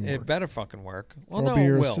fucking work. It better fucking work. Well, I'll no, be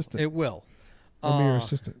your it will. assistant. It will. I'll be your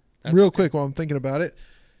assistant. that's Real okay. quick, while I'm thinking about it,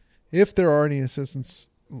 if there are any assistants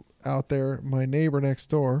out there, my neighbor next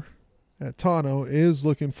door at Tano is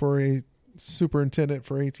looking for a superintendent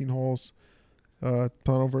for 18 holes.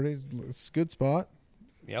 Palo Verde, it's a good spot.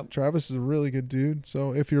 Yep. Travis is a really good dude.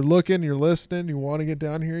 So if you're looking, you're listening, you want to get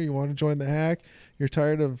down here, you want to join the hack, you're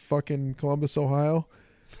tired of fucking Columbus, Ohio,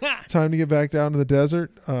 time to get back down to the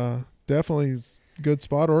desert. Definitely is a good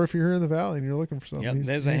spot. Or if you're here in the valley and you're looking for something, Yep.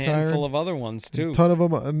 There's a handful hiring. of other ones too. A ton of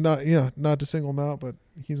them. Not to single him out, but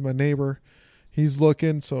he's my neighbor. He's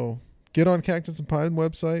looking. So get on Cactus and Pine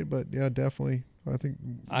website. But yeah, definitely. I think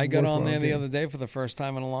I got on there the game. other day for the first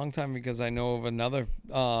time in a long time because I know of another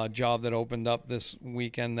job that opened up this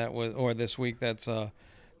weekend this week that's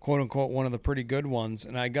quote unquote one of the pretty good ones.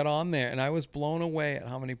 And I got on there and I was blown away at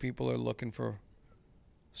how many people are looking for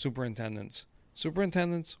superintendents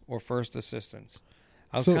or first assistants.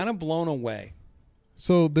 I was kind of blown away.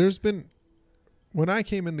 So there's been, when I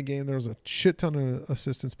came in the game, there was a shit ton of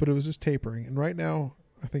assistants, but it was just tapering. And right now,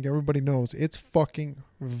 I think everybody knows it's fucking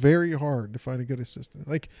very hard to find a good assistant.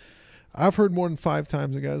 Like, I've heard more than 5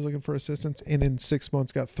 times a guy's looking for assistants, and in 6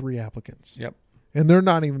 months got 3 applicants. Yep. And they're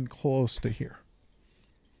not even close to here.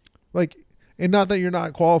 Like, and not that you're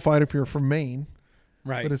not qualified if you're from Maine,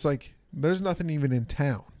 Right. but it's like there's nothing even in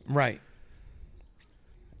town. Right.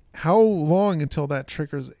 How long until that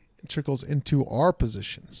trickles into our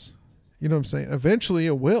positions? You know what I'm saying? Eventually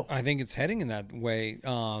it will. I think it's heading in that way.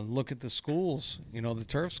 Look at the schools. You know, the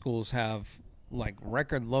turf schools have like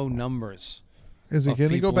record low numbers. Is it of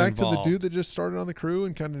going to go people back to the involved. dude that just started on the crew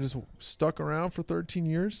and kind of just stuck around for 13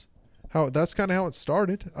 years? That's kind of how it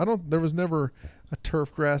started. There was never a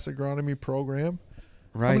turf grass agronomy program.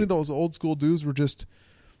 Right. How many of those old school dudes were just,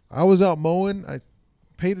 I was out mowing, I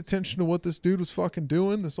paid attention to what this dude was fucking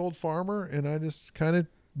doing, this old farmer, and I just kind of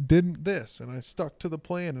did this, and I stuck to the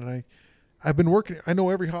plan, and I've been working. I know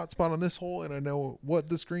every hot spot on this hole, and I know what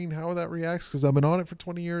this green, how that reacts, because I've been on it for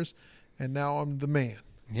 20 years, and now I'm the man.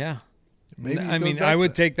 Yeah. Maybe it I goes mean, back I to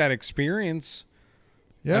would that. take that experience.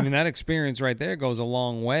 Yeah. I mean, that experience right there goes a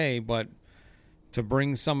long way, but to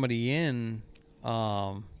bring somebody in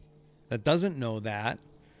that doesn't know that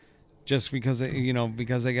just because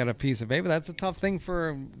they got a piece of paper, that's a tough thing for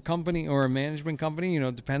a company or a management company,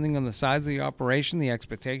 depending on the size of the operation, the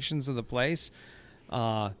expectations of the place.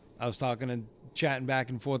 I was chatting back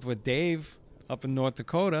and forth with Dave up in North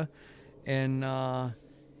Dakota, and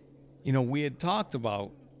we had talked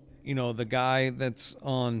about the guy that's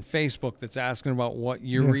on Facebook that's asking about what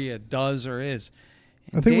urea does or is.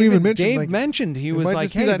 I think we even mentioned, Dave like, mentioned he it was might like,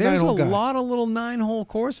 just be hey, that there's a 9-hole guy. lot of little 9-hole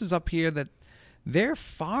courses up here that they're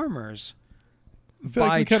farmers I feel by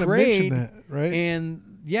like we kind of trade. mentioned that, right?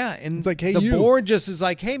 And yeah, and It's like, hey, the you. board just is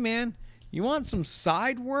like, hey, man, you want some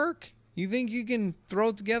side work? You think you can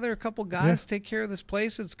throw together a couple guys, take care of this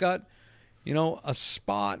place? It's got, a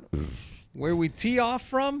spot where we tee off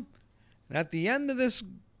from. And at the end of this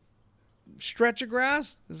stretch of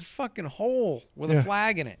grass, there's a fucking hole with a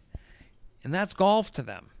flag in it. And that's golf to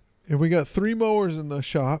them. And we got 3 mowers in the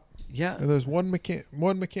shop, Yeah. and there's one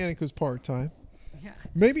mechanic who's part-time. Yeah.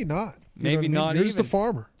 Maybe not. You know Maybe what I mean? not You're just a even.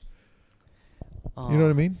 farmer. You know what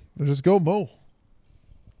I mean? Just go mow.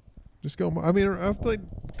 Just go mow. I mean, I've played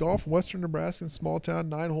golf in western Nebraska, small town,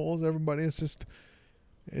 9 holes. Everybody, it's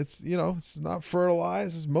not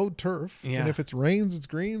fertilized. It's mowed turf. Yeah. And if it's rains, it's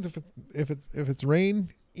greens. If it's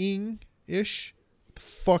rain-ish, what the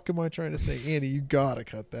fuck am I trying to say? Andy, you gotta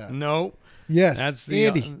cut that. No. Yes, That's the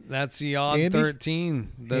Andy. That's the odd Andy?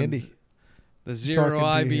 13. Andy. The 0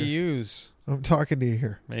 talking to you IBUs. I'm talking to you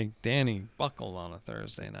here. Make Danny buckle on a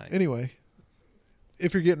Thursday night. Anyway,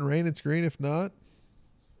 if you're getting rain, it's green. If not,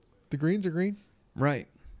 the greens are green. Right.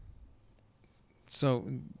 So,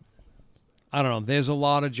 I don't know. There's a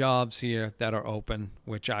lot of jobs here that are open,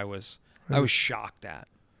 which I was shocked at.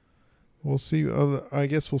 We'll see. I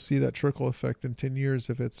guess we'll see that trickle effect in 10 years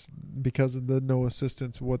if it's because of the no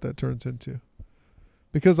assistance, what that turns into.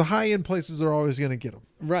 Because the high-end places are always going to get them.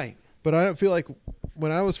 Right. But I don't feel like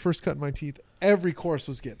when I was first cutting my teeth, every course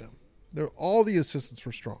was getting them. All the assistants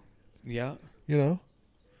were strong. Yeah. You know?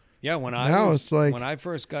 Yeah, when it's like, when I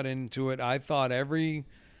first got into it, I thought every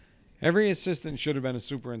assistant should have been a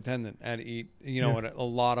superintendent at at a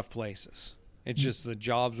lot of places. It's just the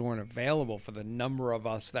jobs weren't available for the number of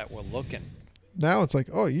us that were looking. now it's like,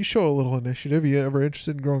 oh, you show a little initiative. You ever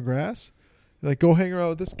interested in growing grass? Like, go hang around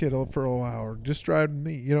with this kid for a while, or just drive with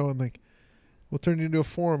me, and like, we'll turn you into a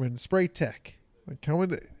foreman, spray tech. Like,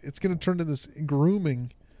 it's going to turn to this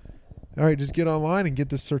grooming. All right, just get online and get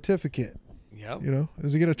this certificate. Yep.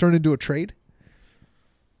 Is it going to turn into a trade?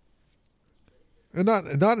 And not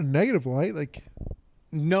a negative light, like.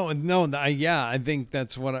 No. I think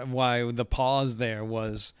that's why the pause there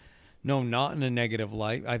was, no, not in a negative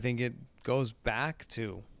light. I think it goes back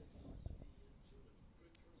to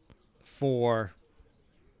for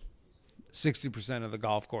 60% of the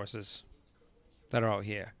golf courses that are out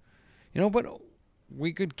here. But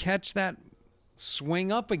we could catch that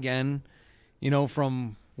swing up again,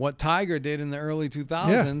 from what Tiger did in the early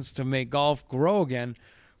 2000s to make golf grow again.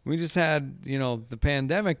 We just had, the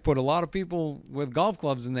pandemic put a lot of people with golf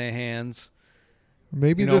clubs in their hands.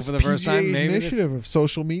 Maybe this for the first time, PGA maybe initiative of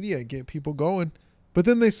social media get people going, but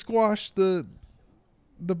then they squash the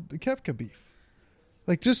Koepka beef.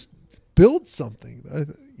 Like, just build something.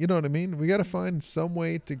 You know what I mean? We got to find some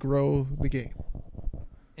way to grow the game.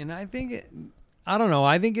 And I think I don't know.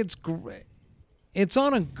 I think it's great. It's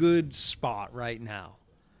on a good spot right now.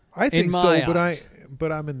 I think in so, my eyes.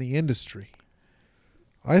 but I'm in the industry.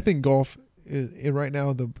 I think golf right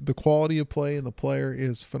now, the quality of play and the player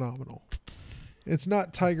is phenomenal. It's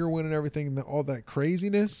not Tiger winning everything and all that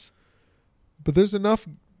craziness, but there's enough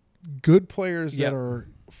good players that are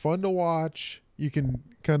fun to watch. You can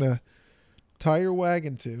kind of tie your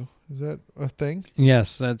wagon to. Is that a thing?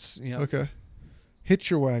 Yes, that's Okay. Hitch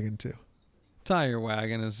your wagon to. Tire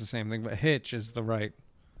wagon is the same thing, but hitch is the right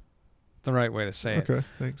way to say it. Okay,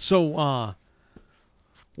 thanks. So,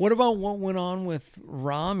 what about what went on with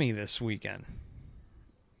Rami this weekend?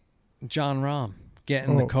 John Rahm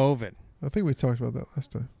getting the COVID. I think we talked about that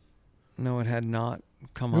last time. No, it had not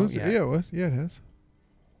come out yet. Yeah, it was. Yeah, it has.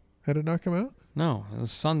 Had it not come out? No, it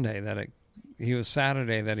was Sunday he was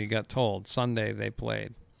Saturday that he got told. Sunday they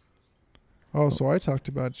played. Oh, so I talked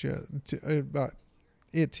about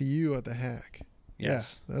it to you at the hack.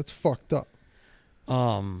 Yes. Yeah, that's fucked up.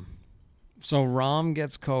 So Rahm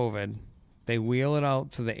gets COVID. They wheel it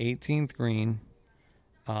out to the 18th green.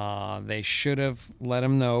 They should have let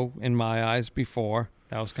him know, in my eyes, before.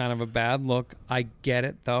 That was kind of a bad look. I get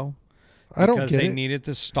it, though. I don't get Because they it. needed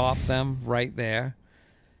to stop them right there.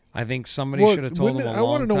 I think somebody should have told them a long time before. I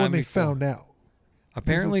want to know when they found out.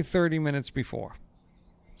 Apparently 30 minutes before.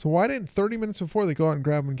 So why didn't 30 minutes before they go out and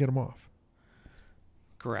grab him and get him off?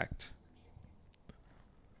 Correct.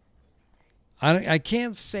 I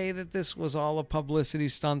can't say that this was all a publicity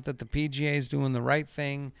stunt, that the PGA is doing the right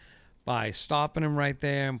thing by stopping him right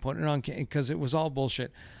there and putting it on, because it was all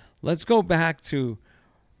bullshit. Let's go back to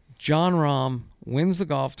John Rahm wins the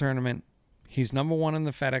golf tournament. He's number one in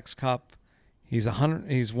the FedEx Cup. He's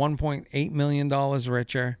 $1.8 million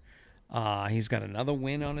richer. He's got another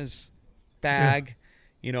win on his bag,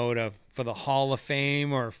 for the Hall of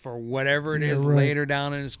Fame or for whatever it is later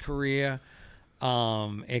down in his career.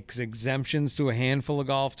 Exemptions to a handful of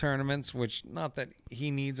golf tournaments, which, not that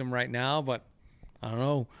he needs them right now, but I don't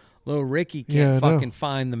know. Little Ricky can't fucking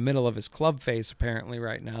find the middle of his club face apparently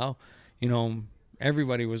right now.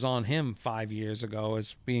 Everybody was on him 5 years ago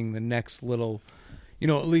as being the next little,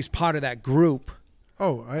 at least part of that group.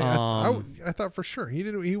 Oh, I thought for sure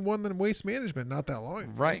he won the Waste Management not that long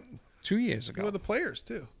ago. Right, 2 years ago. He won the Players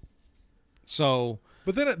too. So,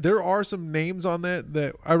 but then there are some names on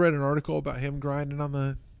that I read an article about him grinding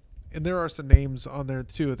and there are some names on there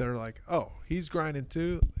too that are like, oh, he's grinding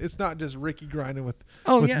too. It's not just Ricky grinding with.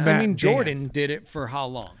 Oh with yeah, Matt I mean and Jordan did it for how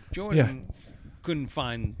long? Jordan couldn't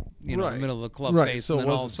find the middle of the club face, so and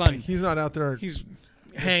then all of a sudden he's not out there. He's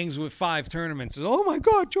hangs with 5 tournaments. Oh my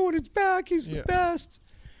God, Jordan's back. He's the best.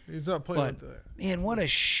 He's not playing with that. Man, what a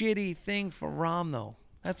shitty thing for Rahm though.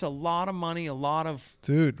 That's a lot of money, a lot of...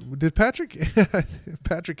 Dude, did Patrick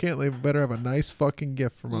Cantlay better have a nice fucking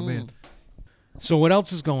gift for my man. So what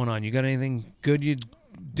else is going on? You got anything good you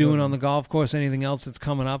doing on the golf course? Anything else that's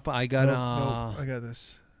coming up? I got I got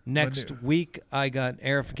this. Next week, I got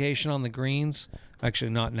aerification on the greens.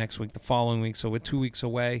 Actually, not next week, the following week. So we're 2 weeks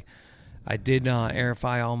away. I did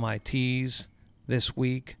aerify all my tees this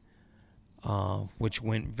week, which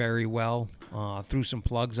went very well. Threw some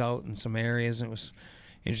plugs out in some areas, and it was...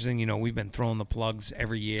 interesting, we've been throwing the plugs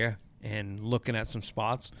every year and looking at some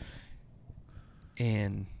spots.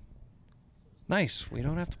 And nice. We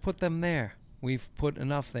don't have to put them there. We've put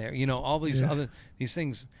enough there. All these these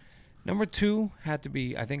things. Number 2 had to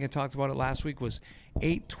be, I think I talked about it last week, was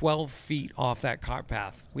 12 feet off that cart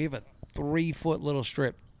path. We have a 3-foot little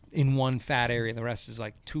strip in one fat area. The rest is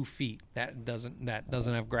like 2 feet. That doesn't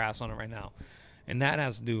have grass on it right now. And that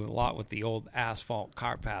has to do a lot with the old asphalt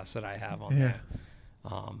cart paths that I have on there.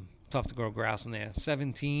 Tough to grow grass in there.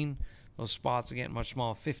 17, those spots are getting much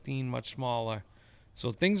smaller. 15, much smaller. So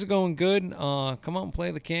things are going good. Come out and play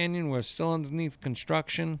the canyon. We're still underneath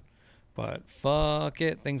construction, but fuck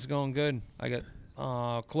it, things are going good. I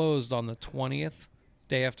got closed on the 20th,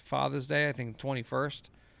 day after Father's Day. I think the 21st,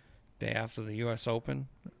 day after the U.S. Open.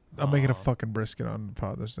 I'm making a fucking brisket on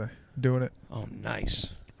Father's Day. Doing it. Oh,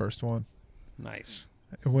 nice. First one. Nice.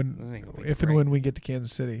 When we get to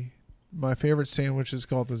Kansas City, My favorite sandwich is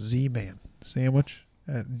called the Z-Man sandwich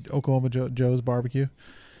at Oklahoma Joe's Barbecue.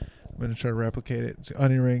 I'm going to try to replicate it. It's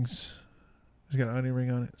onion rings. It's got an onion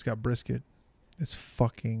ring on it. It's got brisket. It's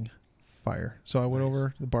fucking fire. So I went over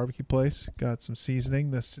to the barbecue place, got some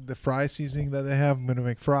seasoning, the fry seasoning that they have. I'm going to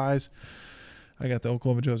make fries. I got the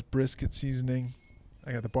Oklahoma Joe's brisket seasoning.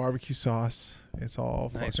 I got the barbecue sauce. It's all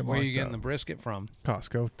Nice. fucking Where are you locked getting the up. brisket from?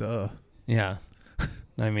 Costco, duh. Yeah.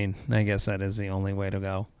 I mean, I guess that is the only way to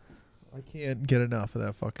go. I can't get enough of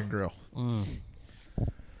that fucking grill.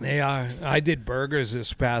 They are. I did burgers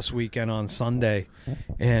this past weekend on Sunday,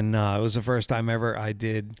 and it was the first time ever I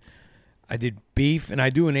did beef, and I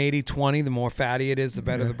do an 80-20. The more fatty it is, the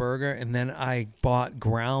better the burger. And then I bought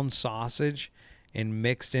ground sausage and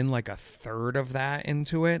mixed in like a third of that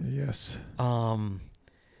into it. Yes.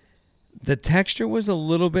 The texture was a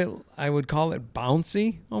little bit, I would call it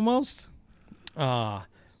bouncy almost.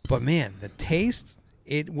 But man, the taste,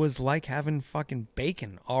 it was like having fucking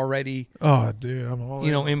bacon already, Oh, dude, I'm all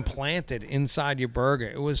in. implanted inside your burger.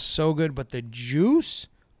 It was so good, but the juice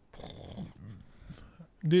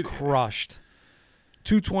Dude, crushed.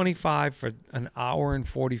 $225 for an hour and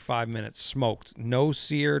 45 minutes smoked. No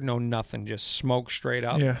seared, no nothing, just smoked straight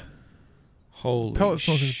up. yeah. Holy Pellet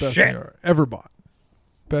smoke is the best shit. thing I've ever bought.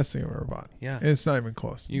 Best thing I've ever bought. Yeah. And it's not even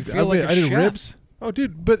close. You feel like a I did chef. ribs. Oh,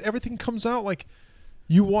 dude, but everything comes out like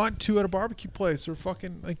you want to at a barbecue place or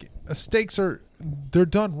fucking like steaks they're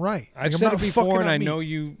done right. I've Like, said I'm it not before, fucking and up I meat. know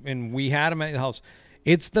you, and we had them at the house.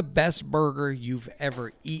 It's the best burger you've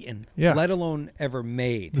ever eaten, Yeah. let alone ever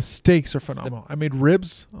made. The steaks are phenomenal. I made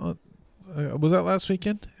ribs. Was that last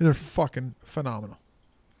weekend? They're fucking phenomenal.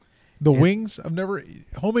 The wings,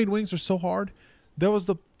 homemade wings are so hard. That was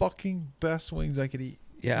the fucking best wings I could eat.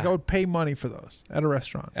 Yeah. Like, I would pay money for those at a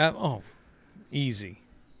restaurant. Easy.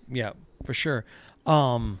 Yeah, for sure.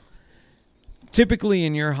 Typically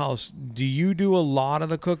in your house, do you do a lot of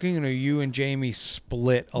the cooking, or you and Jamie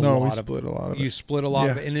split a lot No, of we it? split a lot of You it. split a lot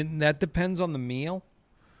of Yeah. it, and that depends on the meal,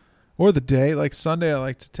 Or the day. Like Sunday, I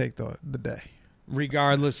like to take the day.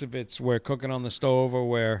 regardless if it's we're cooking on the stove or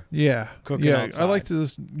we're Yeah. Cooking yeah. outside. I like to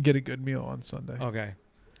just get a good meal on Sunday. okay.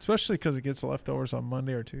 Especially because it gets leftovers on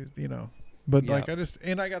Monday or Tuesday, But Yeah. like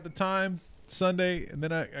I got the time Sunday, and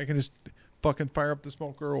then I can just fucking fire up the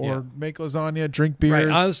smoker or Yeah. make lasagna, drink beers. Right.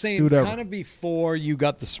 I was do saying whatever. kind of before you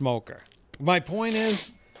got the smoker. My point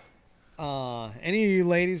is, any of you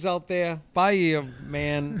ladies out there, buy your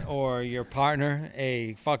man or your partner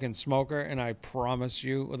a fucking smoker, and I promise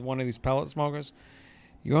you, with one of these pellet smokers,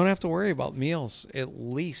 you won't have to worry about meals at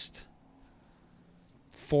least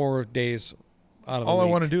 4 days out of the All week. I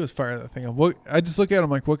want to do is fire that thing up. I just look at them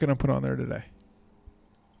like, what can I put on there today?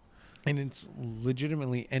 And it's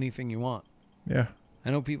legitimately anything you want. Yeah.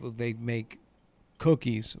 I know people, they make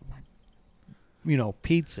cookies,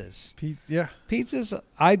 pizzas. Yeah. Pizzas,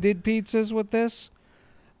 I did pizzas with this.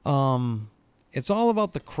 It's all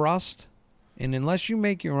about the crust, and unless you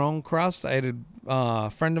make your own crust, I had a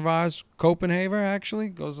friend of ours, Copenhagen, actually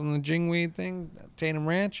goes on the Jingweed thing, Tatum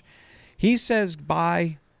Ranch. He says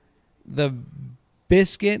buy the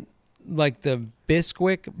biscuit, like the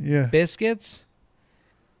Bisquick Yeah. biscuits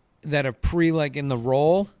that are like in the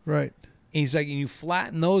roll. Right. He's like, you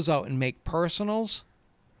flatten those out and make personals.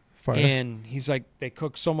 Fire. And he's like, they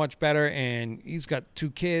cook so much better. And he's got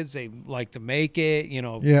 2 kids. They like to make it,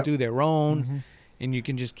 Yeah. do their own. Mhm. And you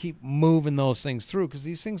can just keep moving those things through because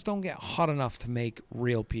these things don't get hot enough to make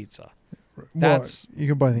real pizza. That's you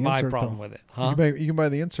can buy the My insert problem though. with it. You Huh? can buy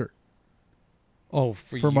the insert. Oh,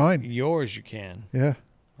 for mine. Yours you can. Yeah.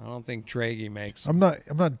 I don't think Traeger makes. I'm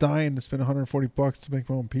not dying to spend $140 to make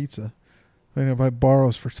my own pizza. I'm gonna buy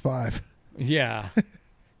Barrows for $5. Yeah.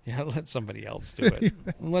 Yeah, let somebody else do it.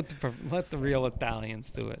 Let the real Italians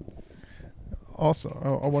do it.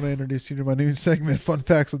 Also, I want to introduce you to my new segment, Fun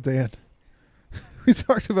Facts with Dan. We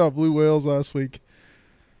talked about blue whales last week.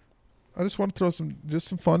 I just want to throw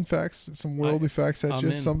some fun facts, some worldly facts at I'm you.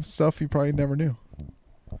 in. Some stuff you probably never knew.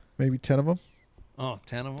 Maybe 10 of them. Oh,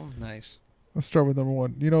 10 of them? Nice. Let's start with number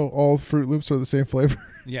 1. You know all Fruit Loops are the same flavor?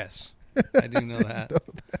 Yes. I do know that.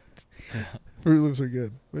 Fruit Loops are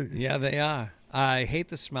good. But Yeah, they are. I hate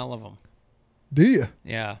the smell of them. do you?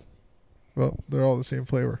 Yeah. Well, they're all the same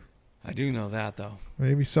flavor. I do know that, though.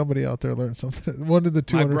 Maybe somebody out there learned something. One of the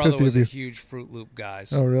My brother 250 was of you. a huge Fruit Loop guy.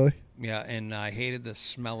 Oh, really? Yeah, and I hated the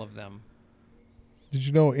smell of them. Did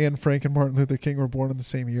you know Anne Frank and Martin Luther King were born in the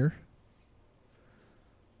same year?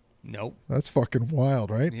 Nope. That's fucking wild,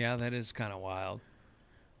 right? Yeah, that is kind of wild.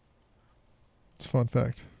 It's a fun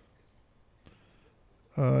fact.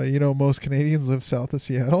 Most Canadians live south of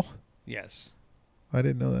Seattle. Yes. I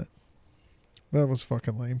didn't know that. That was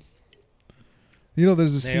fucking lame. You know,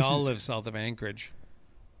 there's a They species. all live south of Anchorage.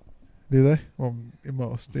 Do they? Well, in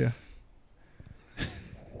most, yeah.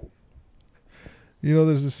 You know,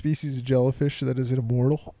 there's a species of jellyfish that is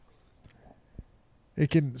immortal. It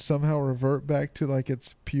can somehow revert back to like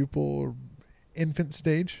its pupal or infant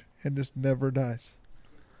stage and just never dies.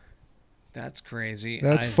 That's crazy.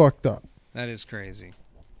 That's fucked up. That is crazy.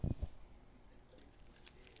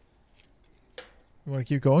 You want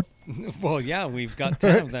to keep going? Well, yeah, we've got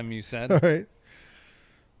 10 of them, you said. All right.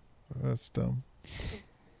 That's dumb.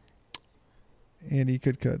 And he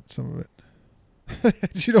could cut some of it.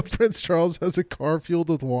 Did you know Prince Charles has a car fueled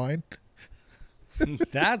with wine?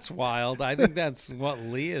 That's wild. I think that's what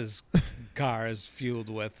Leah's car is fueled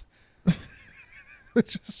with.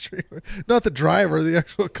 Which is true. Not the driver, the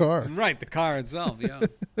actual car. Right, the car itself, yeah.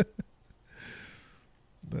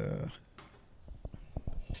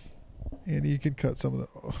 And you can cut some of the...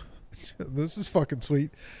 Oh, this is fucking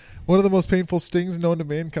sweet. One of the most painful stings known to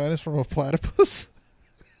mankind is from a platypus.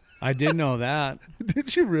 I did know that.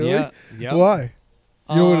 Did you really? Yeah. Yep. Why?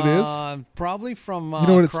 You know what it is? Probably from You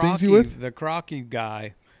know what it stings you with? The Crocky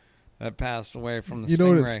guy that passed away from the You stingray.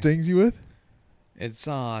 know what it stings you with? It's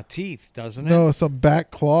teeth, doesn't it? No, some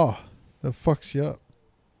back claw that fucks you up.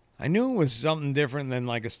 I knew it was something different than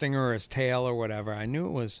like a stinger or his tail or whatever. I knew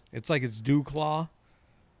it was. It's like it's dew claw.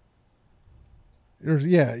 Or,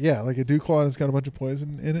 yeah, like a dew claw and it's got a bunch of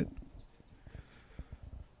poison in it.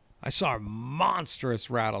 I saw a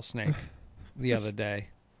monstrous rattlesnake the other day.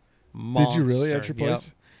 Did you really at your Yep.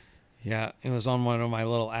 place? Yeah, it was on one of my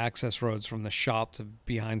little access roads from the shop to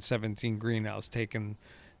behind 17 Green. I was taking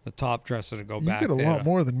the top dresser to go You back get a there. lot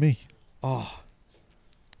more than me. Oh,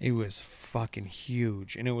 it was fucking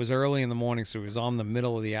huge. And it was early in the morning, so he was on the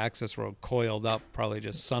middle of the access road, coiled up, probably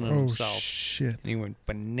just sunning Oh, himself. shit. And he went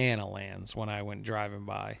banana lands when I went driving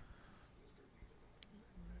by.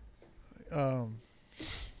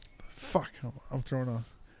 Fuck, I'm thrown off.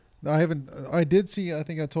 I did see, I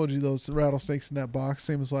think I told you those rattlesnakes in that box,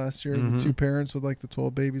 same as last year. Mhm. The 2 parents with like the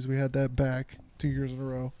 12 babies. We had that back 2 years in a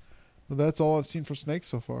row. But that's all I've seen for snakes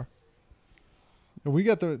so far. And we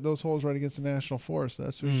got those holes right against the national forest.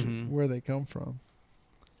 That's Mhm. where they come from.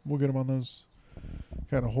 We'll get them on those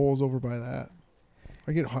kind of holes over by that.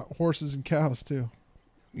 I get horses and cows too.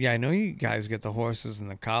 Yeah, I know you guys get the horses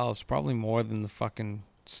and the cows, probably more than the fucking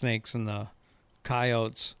snakes and the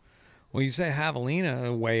coyotes. Well, you say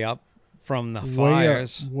javelina way up from the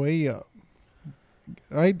fires. Way up.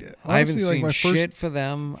 I haven't honestly, like seen my shit for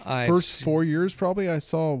them. first 4 years probably I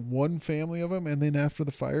saw one family of them, and then after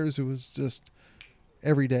the fires it was just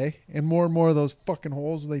every day and more of those fucking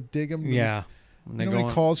holes where they dig them. Yeah. When You they know, go many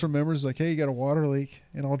on- calls from members like, hey, you got a water leak,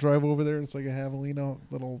 and I'll drive over there, it's like a javelina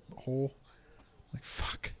little hole. Like,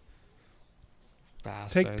 fuck.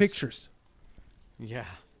 bastards. Take pictures. Yeah.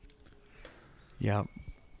 Yep.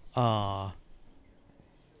 I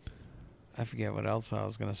forget what else I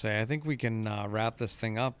was going to say. I think we can wrap this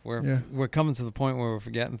thing up. We're coming to the point where we're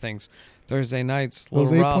forgetting things. Thursday nights, a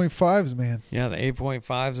Those little rough. 8.5s, man. Yeah, the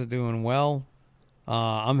 8.5s are doing well.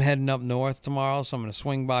 I'm heading up north tomorrow, so I'm going to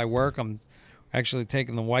swing by work. I'm actually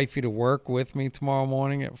taking the wifey to work with me tomorrow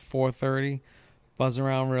morning at 4:30. Buzz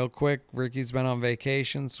around real quick. Ricky's been on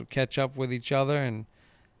vacation, so catch up with each other and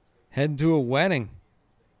head to a wedding.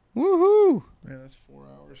 Woohoo! Man, that's 4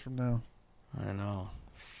 hours from now. I know.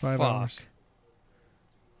 5 Fuck. hours.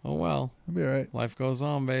 Oh, well. It'll be all right. Life goes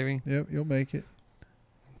on, baby. Yep, you'll make it.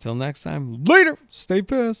 Until next time, later. Stay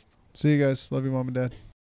pissed. See you guys. Love you, Mom and Dad.